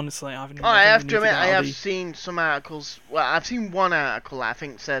on. Honestly, I have to admit, I have seen some articles. Well, I've seen one article that I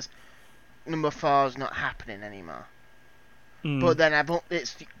think says number 4 is not happening anymore. But then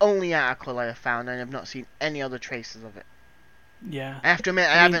it's the only article I have found, and I've not seen any other traces of it. Yeah. I have to admit,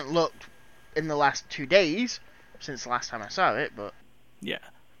 I haven't looked in the last 2 days since the last time I saw it, but yeah,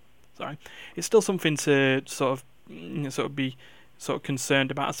 sorry, it's still something to sort of be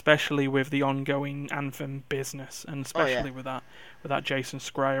concerned about, especially with the ongoing Anthem business, and especially with that Jason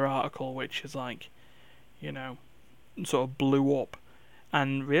Schreier article, which is sort of blew up,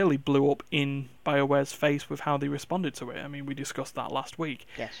 and really blew up in BioWare's face with how they responded to it. I mean, we discussed that last week.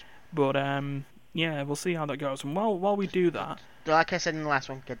 Yes. But yeah, we'll see how that goes. And while we do that, like I said in the last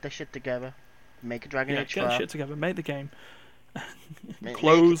one, get this shit together, make a Dragon Age 4. Get the shit together, make the game.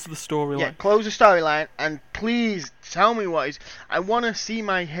 Close the storyline. Yeah, close the storyline, and please tell me what is. I want to see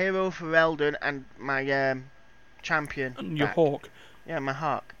my hero for Elden and my champion. And your back. Hawk. Yeah, my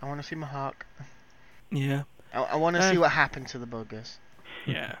Hawk. I want to see my Hawk. Yeah. I want to see what happened to the buggers.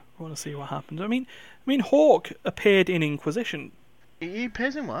 Yeah, I want to see what happens. I mean, Hawk appeared in Inquisition. He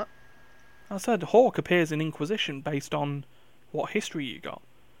appears in what? I said Hawk appears in Inquisition based on what history you got.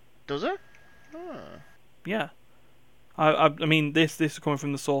 Does it? Oh. Yeah. I mean, this is coming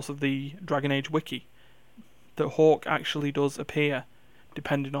from the source of the Dragon Age wiki. That Hawk actually does appear,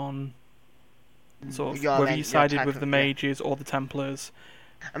 depending on sort of whether you sided with the mages or the Templars.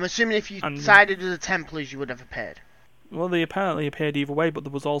 I'm assuming if you sided with the Templars, you would have appeared. Well, they apparently appeared either way, but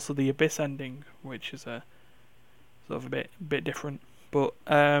there was also the Abyss ending, which is a sort of a bit different. But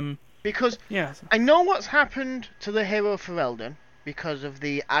because I know what's happened to the hero for Elden because of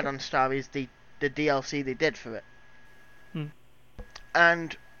the add-on stories, the DLC they did for it.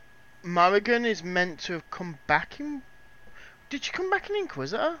 And Morrigan is meant to have come back in. Did she come back in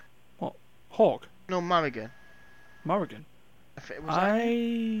Inquisitor? What? Hawk? No, Morrigan. Morrigan?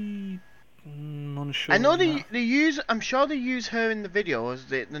 I unsure. I know on they that. use. I'm sure they use her in the video. Or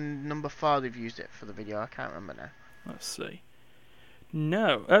is it the number 4 they've used it for the video? I can't remember now. Let's see.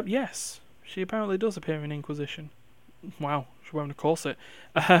 No. Yes. She apparently does appear in Inquisition. Wow. She's wearing a corset.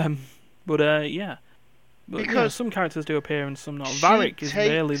 But yeah. But, Because some characters do appear and some not. she Varric is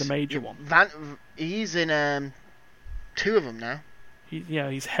really takes- the major one. He's in 2 of them now.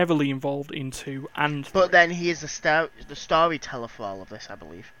 He's heavily involved in 2 and 3. But then he is the storyteller for all of this, I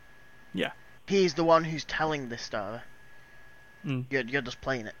believe. Yeah. He's the one who's telling this story. Mm. You're just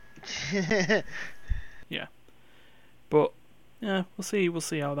playing it. But yeah, we'll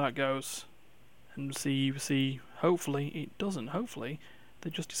see how that goes, and we'll see. Hopefully, it doesn't. Hopefully, they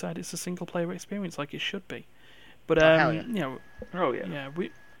just decide it's a single player experience like it should be. But hell yeah. you know, Oh yeah. yeah,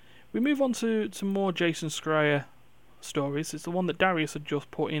 we move on to more Jason Schreier stories. It's the one that Darius had just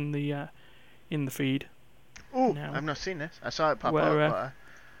put in the feed. Ooh, Now, I've not seen this. I saw it pop where, up.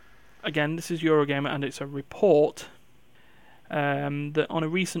 Again, this is Eurogamer, and it's a report that on a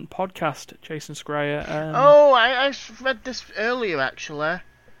recent podcast, Jason Schreier. I read this earlier actually.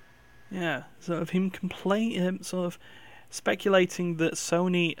 Yeah, sort of him sort of speculating that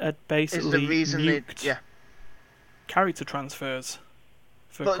Sony had Is basically the reason they nuked character transfers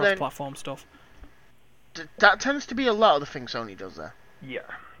for But then- cross-platform stuff. That tends to be a lot of the things Sony does there. Yeah,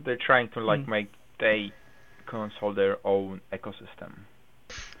 they're trying to make they console their own ecosystem.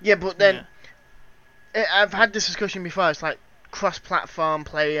 Yeah, but then I've had this discussion before. It's like cross-platform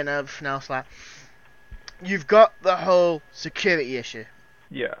play and everything else. Like you've got the whole security issue,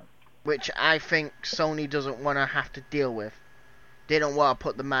 Yeah. which I think Sony doesn't want to have to deal with. They don't want to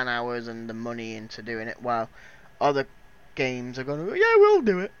put the man hours and the money into doing it, while other games are going to go, yeah, we'll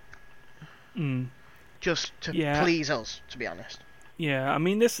do it. Mm. Just to Yeah. please us, to be honest. Yeah, I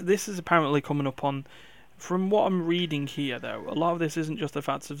mean this is apparently coming up on. From what I'm reading here, though, a lot of this isn't just the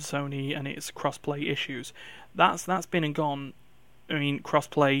fact of Sony and its cross-play issues. That's been and gone. I mean,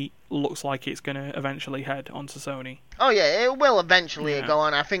 cross-play looks like it's going to eventually head onto Sony. Oh yeah, it will eventually Yeah. go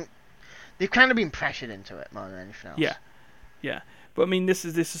on. I think they've kind of been pressured into it more than anything else. Yeah. But I mean, this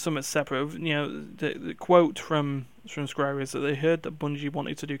is something separate. You know, the quote from Square is that they heard that Bungie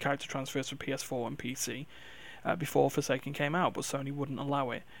wanted to do character transfers for PS4 and PC before Forsaken came out, but Sony wouldn't allow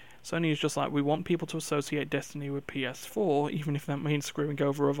it. Sony is just like, we want people to associate Destiny with PS4, even if that means screwing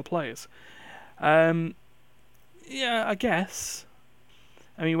over other players. Yeah, I guess.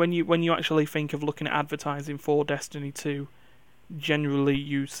 I mean, when you actually think of looking at advertising for Destiny 2, generally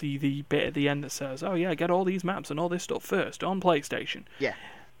you see the bit at the end that says, "Oh yeah, get all these maps and all this stuff first on PlayStation." Yeah.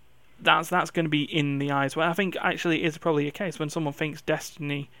 That's going to be in the eyes. Well, I think actually it's probably a case when someone thinks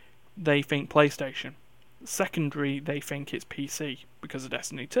Destiny, they think PlayStation. Secondary, they think it's PC because of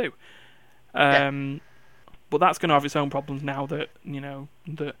Destiny 2. But that's going to have its own problems now that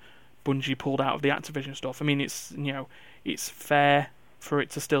that Bungie pulled out of the Activision stuff. I mean, it's fair for it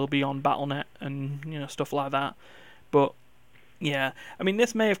to still be on Battle.net and stuff like that. But yeah, I mean,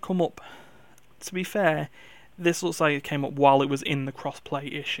 this may have come up. To be fair, this looks like it came up while it was in the cross-play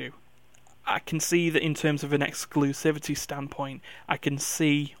issue. I can see that in terms of an exclusivity standpoint, I can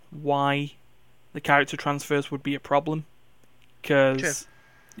see why the character transfers would be a problem. Because,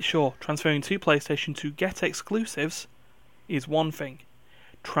 sure, transferring to PlayStation to get exclusives is one thing.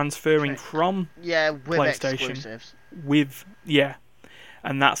 Transferring from with PlayStation exclusives.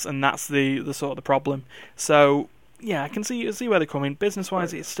 and that's the sort of the problem. So yeah, I can see where they're coming. Business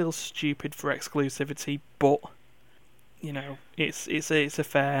wise, it's still stupid for exclusivity, but it's a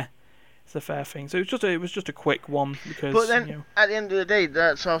fair thing. So it was just a quick one because. But then at the end of the day,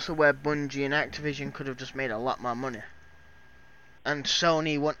 that's also where Bungie and Activision could have just made a lot more money, and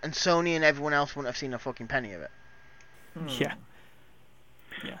Sony and everyone else wouldn't have seen a fucking penny of it. Yeah.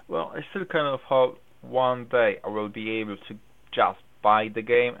 Well, I still kind of hope one day I will be able to just buy the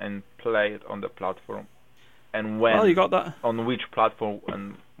game and play it on the platform, and when you got that. on which platform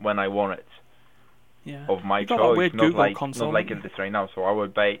and when I want it. Yeah. Of my You got that choice, weird not Google like console, not like haven't it is right now. So I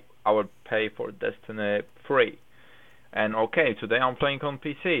would pay for Destiny 3. And okay, today I'm playing on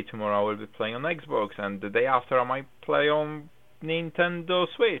PC, tomorrow I will be playing on Xbox, and the day after I might play on Nintendo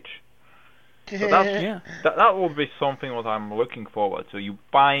Switch. So that will be something what I'm looking forward to. You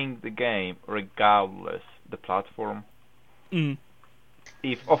buying the game regardless the platform. Mm.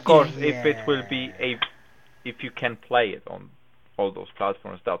 If it will be if you can play it on all those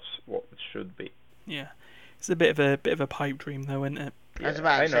platforms, that's what it should be. Yeah. It's a bit of a pipe dream though, isn't it? I was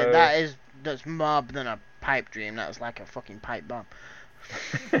about to say that's more than a pipe dream. That's like a fucking pipe bomb.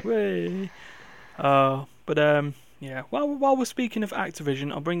 Way. But yeah. While we're speaking of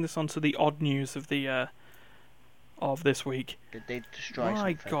Activision, I'll bring this onto the odd news of the of this week. Did they destroy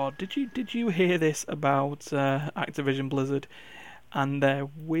My something? God, did you hear this about Activision Blizzard and their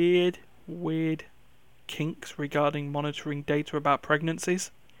weird kinks regarding monitoring data about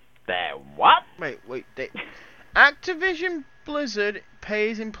pregnancies? There what? Wait. Activision Blizzard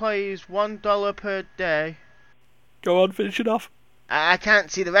pays employees $1 per day. Go on, finish it off. I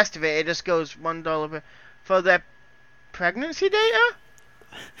can't see the rest of it. It just goes $1 for their pregnancy data.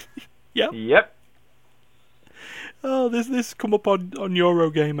 Yep. Oh, this come up on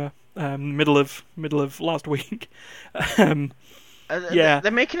Eurogamer, middle of last week. Yeah,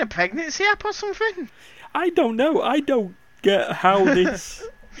 They're making a pregnancy app or something. I don't know. I don't get how this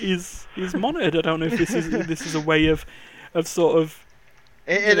is monitored. I don't know if this is a way of sort of.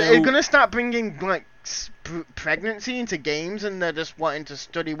 They're gonna start bringing like pregnancy into games, and they're just wanting to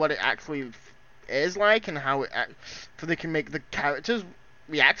study what it actually is like and how it so they can make the characters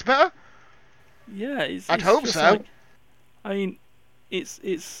react better. Yeah, I'd hope so. Like, I mean,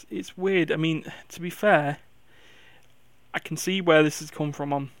 it's weird. I mean, to be fair, I can see where this has come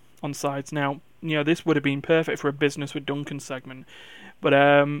from on sides. Now, this would have been perfect for a Business with Duncan segment, but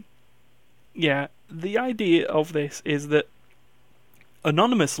yeah, the idea of this is that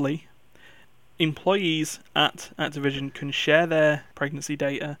anonymously, employees at Activision can share their pregnancy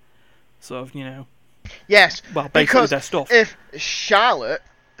data, sort of, Yes, well, basically because their stuff. If Charlotte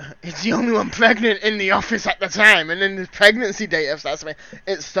is the only one pregnant in the office at the time, and then the pregnancy data starts,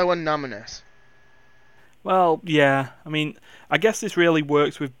 it's so anonymous. Well, yeah. I mean, I guess this really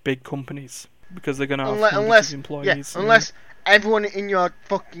works with big companies because they're going to have hundreds of employees. Yeah, unless everyone in your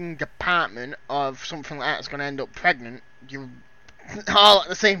fucking department of something like that is going to end up pregnant, you all at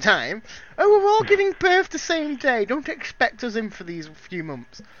the same time. Oh, we're all giving birth the same day. Don't expect us in for these few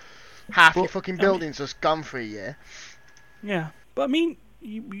months. Half your fucking building's just gone for a year. Yeah, but I mean,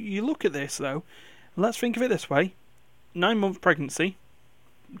 you look at this though. Let's think of it this way: 9-month pregnancy,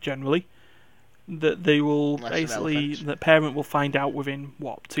 generally. That they will that parent will find out within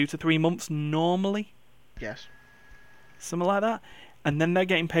 2 to 3 months normally. Yes. Something like that, and then they're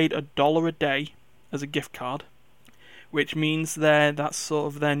getting paid $1 a day as a gift card, which means that's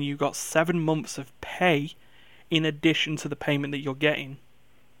sort of then you got 7 months of pay in addition to the payment that you're getting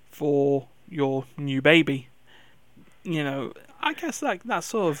for your new baby. I guess that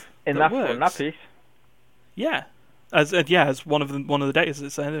sort of enough works. for nappies. Yeah. As one of the data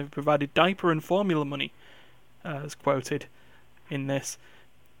that said they've provided diaper and formula money, as quoted in this.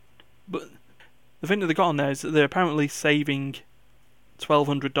 But the thing that they got on there is that they're apparently saving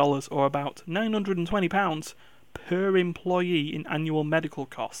 $1,200 or about £920 per employee in annual medical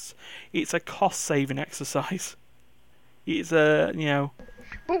costs. It's a cost-saving exercise. It's But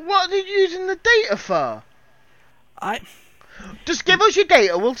what are they using the data for? Just give us your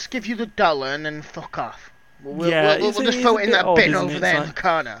data. We'll just give you the dollar and then fuck off. We'll just throw it in that bin over there in the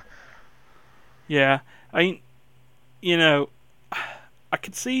corner. Yeah, I mean, I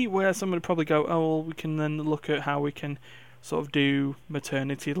could see where someone would probably go, oh, well, we can then look at how we can sort of do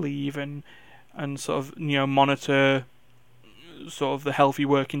maternity leave and sort of, monitor sort of the healthy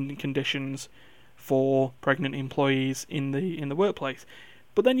working conditions for pregnant employees in the workplace.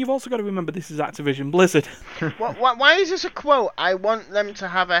 But then you've also got to remember this is Activision Blizzard. Why is this a quote? I want them to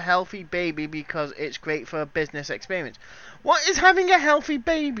have a healthy baby because it's great for a business experience. What is having a healthy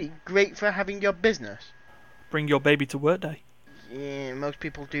baby great for having your business? Bring your baby to work day. Yeah, most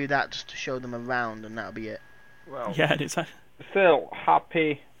people do that just to show them around, and that'll be it. Well, yeah, it's still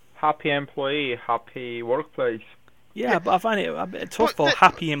happy employee, happy workplace. Yeah, but I find it a bit tough for a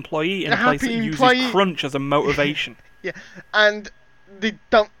happy employee in a place that uses crunch as a motivation. Yeah, and they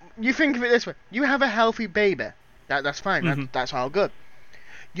don't. You think of it this way: you have a healthy baby. That's fine. Mm-hmm. That's all good.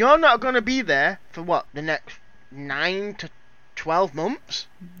 You're not going to be there for the next 9 to 12 months.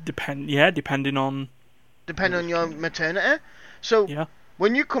 Depending on your maternity. So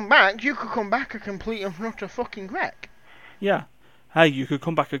when you come back, you could come back a complete and utter fucking wreck. Yeah. Hey, you could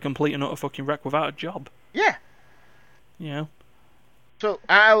come back a complete and utter fucking wreck without a job. Yeah. So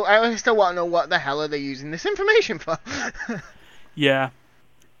I still want to know what the hell are they using this information for? Yeah.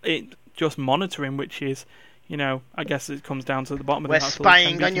 It just monitoring, which is, I guess it comes down to the bottom of We're it. We're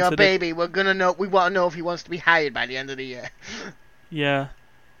spying on your baby. We want to know if he wants to be hired by the end of the year. Yeah.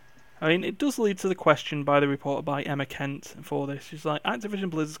 I mean, it does lead to the question by the reporter by Emma Kent for this. She's like,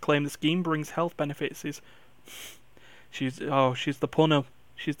 Activision Blizzard's claim the scheme brings health benefits is... She's the punner.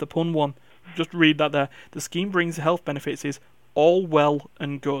 She's the pun one. Just read that there. The scheme brings health benefits is all well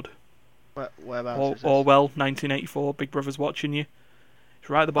and good. Whereabouts is this? All well, 1984, Big Brother's watching you. It's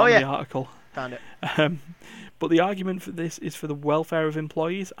right at the bottom of the article. Found it. But the argument for this is for the welfare of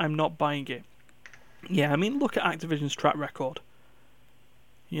employees. I'm not buying it. Yeah, I mean, look at Activision's track record.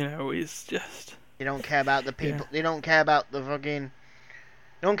 You know, it's just... They don't care about the people. Yeah. They don't care about the fucking...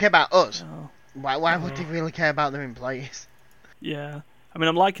 They don't care about us. Oh, Why would they Oh. really care about their employees? yeah. I mean,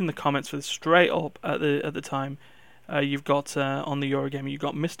 I'm liking the comments for this straight up at the time. You've got, on the Eurogamer, you've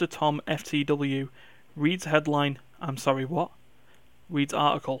got Mr. Tom FTW reads headline, I'm sorry, what? Reads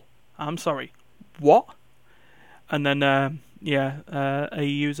article, I'm sorry, what? And then, a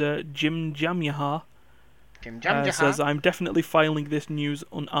user, Jim Jamyahar, Jim Jam says, I'm definitely filing this news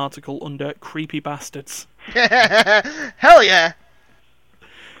article under creepy bastards. Hell yeah!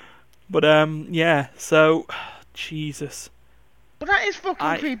 But, yeah, so, Jesus. But that is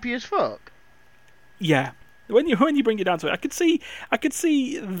fucking creepy as fuck. Yeah. When you bring it down to it, I could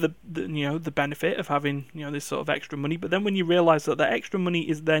see the the benefit of having this sort of extra money, but then when you realise that extra money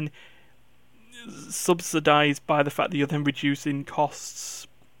is then subsidised by the fact that you're then reducing costs,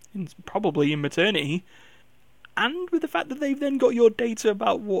 probably in maternity, and with the fact that they've then got your data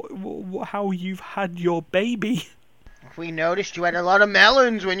about how you've had your baby. We noticed you had a lot of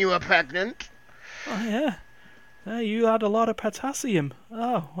melons when you were pregnant. Oh yeah, you had a lot of potassium.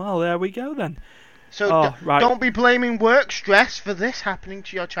 Oh well, there we go then. So right. Don't be blaming work stress for this happening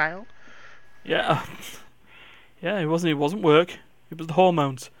to your child. Yeah, yeah. It wasn't work. It was the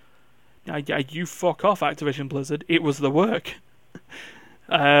hormones. Yeah, you fuck off, Activision Blizzard. It was the work.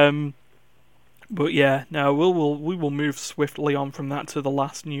 But yeah, no, we will move swiftly on from that to the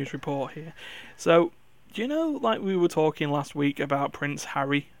last news report here. So, do you know, like we were talking last week about Prince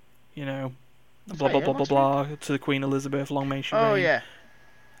Harry, blah blah blah blah blah to Queen Elizabeth, long may she reign. Oh yeah.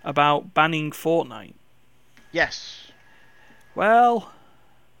 About banning Fortnite. Yes. Well,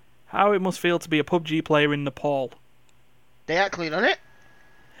 how it must feel to be a PUBG player in Nepal. They actually done it?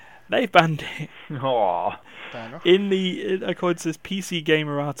 They've banned it. Aww. Fair enough. According to this PC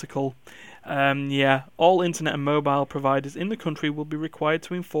Gamer article, all internet and mobile providers in the country will be required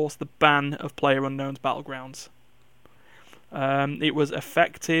to enforce the ban of PlayerUnknown's Battlegrounds. It was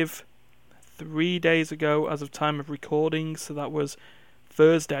effective 3 days ago as of time of recording, so that was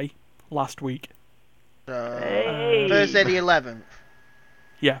Thursday last week. Thursday the 11th.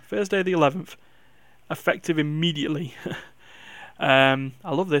 Yeah, Thursday the 11th. Effective immediately. I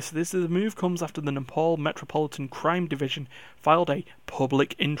love this. The move comes after the Nepal Metropolitan Crime Division filed a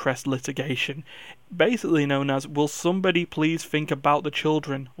public interest litigation, basically known as "Will somebody please think about the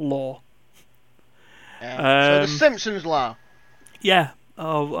children?" law. So the Simpsons law. Yeah.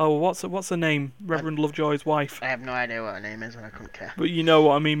 Oh, what's her name? Reverend Lovejoy's wife. I have no idea what her name is, and I couldn't care. But you know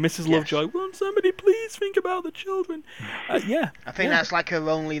what I mean, Mrs. Yes. Lovejoy. Won't somebody please think about the children? Yeah. I think that's like her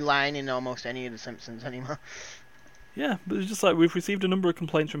only line in almost any of the Simpsons anymore. Yeah, but it's just like we've received a number of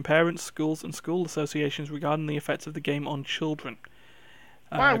complaints from parents, schools, and school associations regarding the effects of the game on children.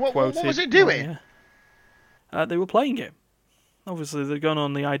 Why? What was it doing? They were playing it. Obviously, they're going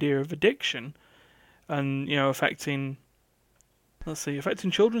on the idea of addiction, and affecting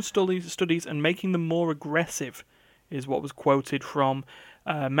children's studies and making them more aggressive, is what was quoted from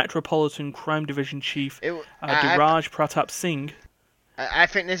Metropolitan Crime Division Chief Diraj Pratap Singh. I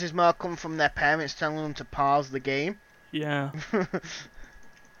think this is more come from their parents telling them to pause the game. Yeah.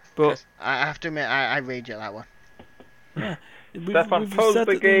 But I have to admit, I rage at that one. Yeah. Stefan, pause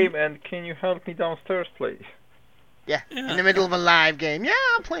the game and can you help me downstairs, please? Yeah, in the middle of a live game. Yeah,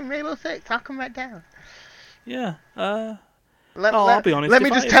 I'm playing Rainbow Six. I'll come right down. Yeah. I'll be honest. Let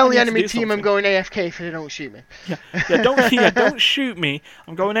me just tell the enemy team something. I'm going AFK if they don't shoot me. Don't shoot me.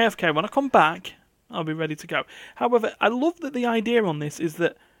 I'm going AFK. When I come back, I'll be ready to go. However, I love that the idea on this is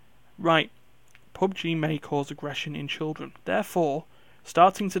that, right, PUBG may cause aggression in children. Therefore,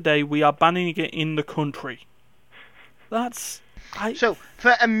 starting today, we are banning it in the country. So,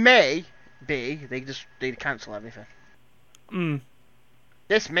 for a may be, they cancel everything.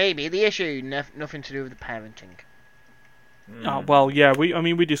 This may be the issue, nothing to do with the parenting. Well, yeah,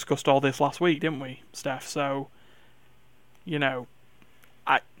 we discussed all this last week, didn't we, Steph? So, No.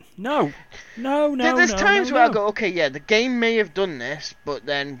 There's times where I go, okay, yeah, the game may have done this, but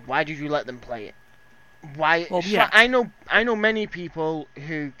then why did you let them play it? Why? Well, yeah. I know many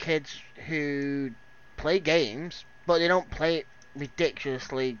kids who play games, but they don't play it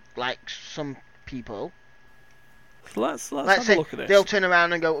ridiculously like some people. So let's have a look at this. They'll turn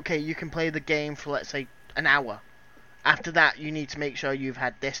around and go, okay, you can play the game for, let's say, an hour. After that, you need to make sure you've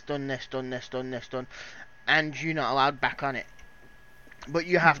had this done, and you're not allowed back on it. But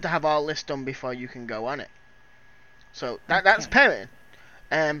you have to have all this done before you can go on it. So that's parenting.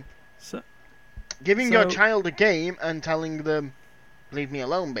 Giving your child a game and telling them, leave me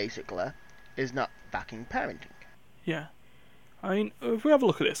alone, basically, is not backing parenting. Yeah. I mean, if we have a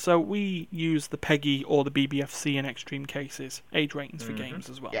look at this, so we use the PEGI or the BBFC in extreme cases, age ratings for games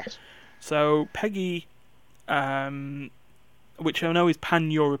as well. Yes. So PEGI, which I know is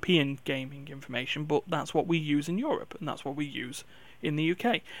pan-European gaming information, but that's what we use in Europe, and that's what we use in the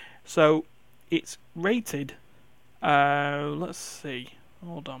UK. So it's rated, let's see,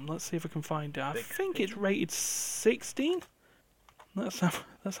 hold on, let's see if I can find it. I think it's rated 16? Let's have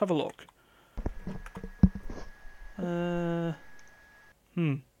a look.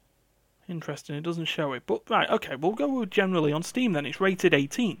 Interesting, it doesn't show it. But, right, okay, we'll go generally on Steam then. It's rated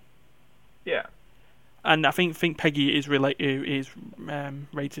 18. Yeah. And I think PEGI is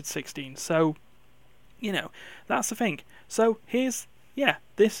rated 16. So, that's the thing. So,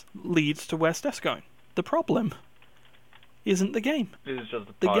 this leads to where Steph's going. The problem isn't the game. This is just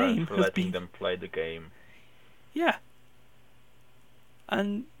the game parents letting them play the game. Yeah.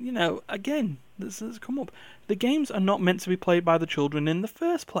 And, again, this has come up. The games are not meant to be played by the children in the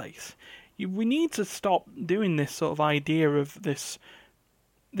first place. We need to stop doing this sort of idea of this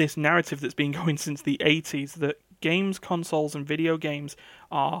narrative that's been going since the 80s, that games, consoles, and video games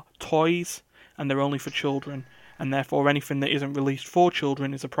are toys, and they're only for children, and therefore anything that isn't released for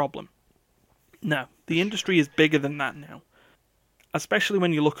children is a problem. No, the industry is bigger than that now. Especially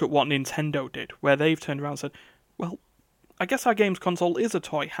when you look at what Nintendo did, where they've turned around and said, well, I guess our games console is a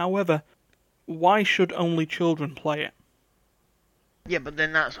toy, however, why should only children play it? Yeah, but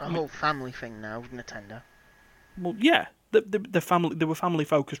then that's a whole family thing now with Nintendo. Well, yeah, they were family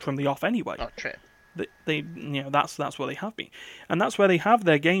focused from the off anyway. Oh, true. That's where they have been, and that's where they have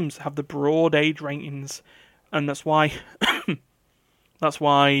their games have the broad age ratings, and that's why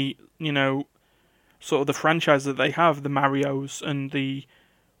sort of the franchise that they have, the Marios and the,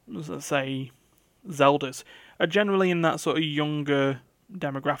 let's say, Zeldas, are generally in that sort of younger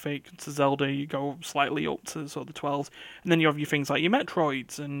demographic. To Zelda, you go slightly up to sort of the 12s, and then you have your things like your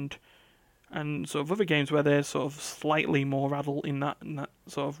Metroids and sort of other games where they're sort of slightly more adult in that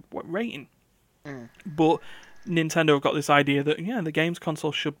sort of rating. But Nintendo have got this idea that the games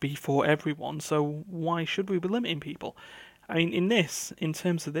console should be for everyone, so why should we be limiting people? I mean, in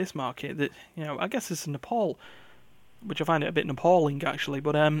terms of this market, that I guess this is Nepal, which I find it a bit Nepaling actually.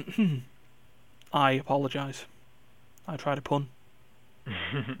 But I apologise. I tried a pun.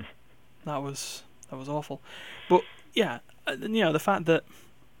 That was awful. But yeah, the fact that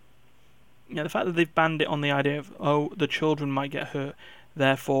they've banned it on the idea of the children might get hurt,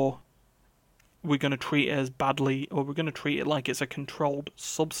 therefore we're going to treat it as badly, or we're going to treat it like it's a controlled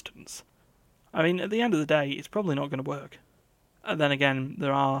substance. I mean, at the end of the day, it's probably not going to work. And then again,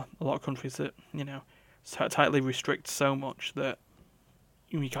 there are a lot of countries that tightly restrict so much that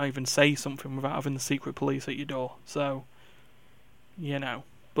you can't even say something without having the secret police at your door. So,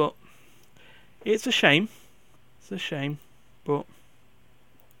 but it's a shame. It's a shame, but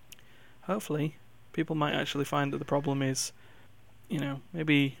hopefully people might actually find that the problem is, maybe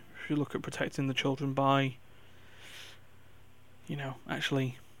we should look at protecting the children by,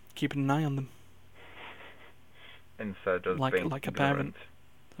 actually keeping an eye on them. Instead of like being a ignorant. parent.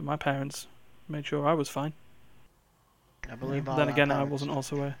 So my parents made sure I was fine. I believe all Then our again, I parents- wasn't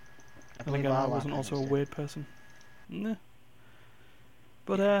also a. I Then believe again, I all our wasn't also a parents weird person. Nah.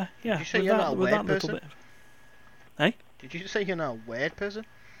 But yeah. Did you say with you're that, not a with weird that little person? bit. Did you say you're not a weird person?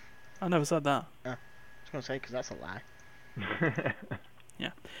 I never said that. I was going to say, because that's a lie.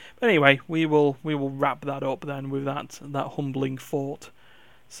 But anyway, we will wrap that up then with that humbling thought.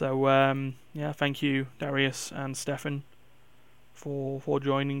 So thank you, Darius and Stefan, for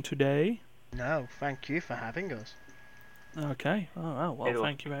joining today. No, thank you for having us. Okay. Oh well,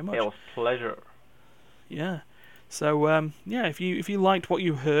 thank you very much. It was a pleasure. Yeah. So if you liked what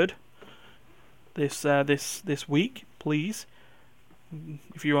you heard this week, please,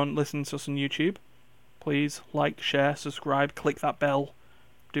 if you're listening to us on YouTube, please like, share, subscribe, click that bell,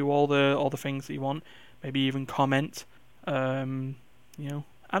 do all the things that you want. Maybe even comment.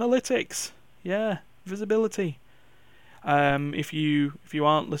 Analytics, visibility. If you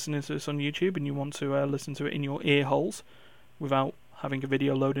aren't listening to this on YouTube and you want to listen to it in your ear holes without having a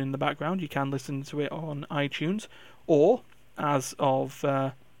video loaded in the background, you can listen to it on iTunes, or as of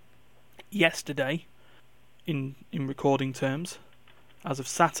yesterday, in recording terms, as of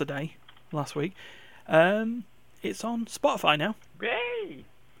Saturday last week, it's on Spotify now. Yay!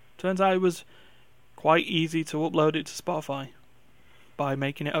 Turns out it was quite easy to upload it to Spotify by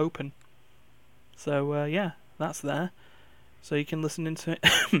making it open. So that's there. So you can listen to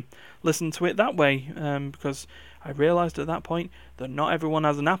it that way. Because I realised at that point that not everyone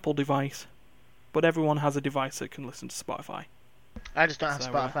has an Apple device, but everyone has a device that can listen to Spotify. I just don't have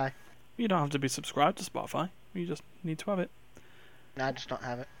So, Spotify. You don't have to be subscribed to Spotify. You just need to have it. No, I just don't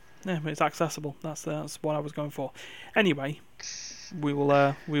have it. Yeah, but it's accessible. That's what I was going for. Anyway, we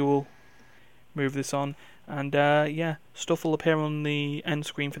will move this on, and yeah, stuff will appear on the end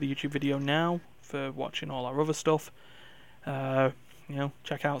screen for the YouTube video now for watching all our other stuff.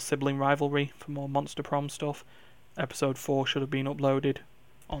 Check out Sibling Rivalry for more Monster Prom stuff. Episode 4 should have been uploaded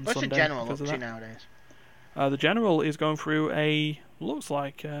on What's Sunday. the general up because of to that. nowadays? The General is going through looks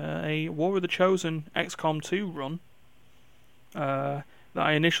like a War of the Chosen XCOM 2 run. That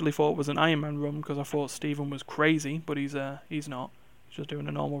I initially thought was an Iron Man run because I thought Stephen was crazy, but he's not. He's just doing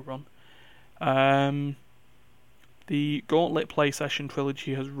a normal run. The Gauntlet Play Session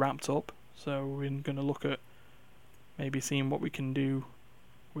trilogy has wrapped up, so we're going to look at maybe seeing what we can do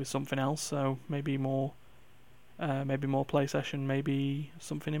with something else. So maybe more play session, maybe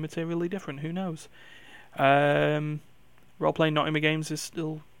something immaterially different. Who knows? Role-playing Nottingham Games is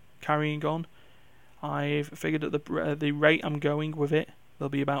still carrying on. I've figured at the rate I'm going with it, there'll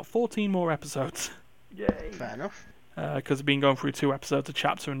be about 14 more episodes. Yay! Fair enough. Because I've been going through 2 episodes a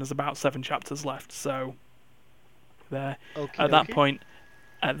chapter, and there's about 7 chapters left. So there. At that point,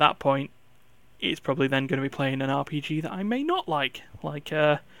 it's probably then going to be playing an RPG that I may not like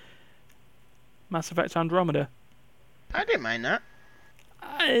Mass Effect Andromeda. I didn't mind that.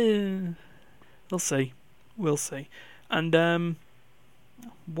 We'll see. And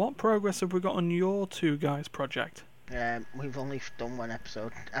what progress have we got on your 2 guys' project? We've only done 1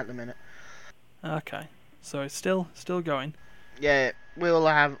 episode at the minute. Okay, so it's still going. Yeah, we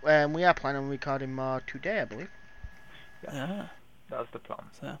are planning on recording more today, I believe. Yeah. That's the plan.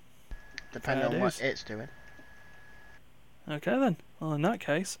 So Depending Fair on what dues. it's doing. okay then. Well, in that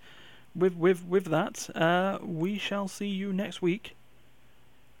case, with that, we shall see you next week.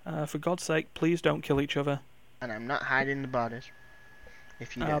 For God's sake, please don't kill each other. And I'm not hiding the bodies.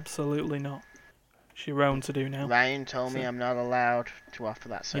 If you do. Absolutely not. It's your own to do now. Ryan told me So- I'm not allowed to offer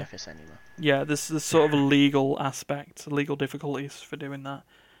that surface anymore. Yeah, there's sort of a legal aspect, legal difficulties for doing that.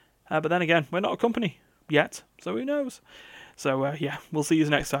 But then again, we're not a company yet, so who knows? So yeah, we'll see you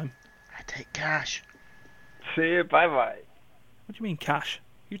next time. I take cash. See you. Bye bye. What do you mean cash?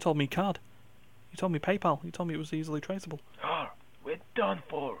 You told me card. You told me PayPal. You told me it was easily traceable. We're done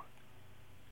for.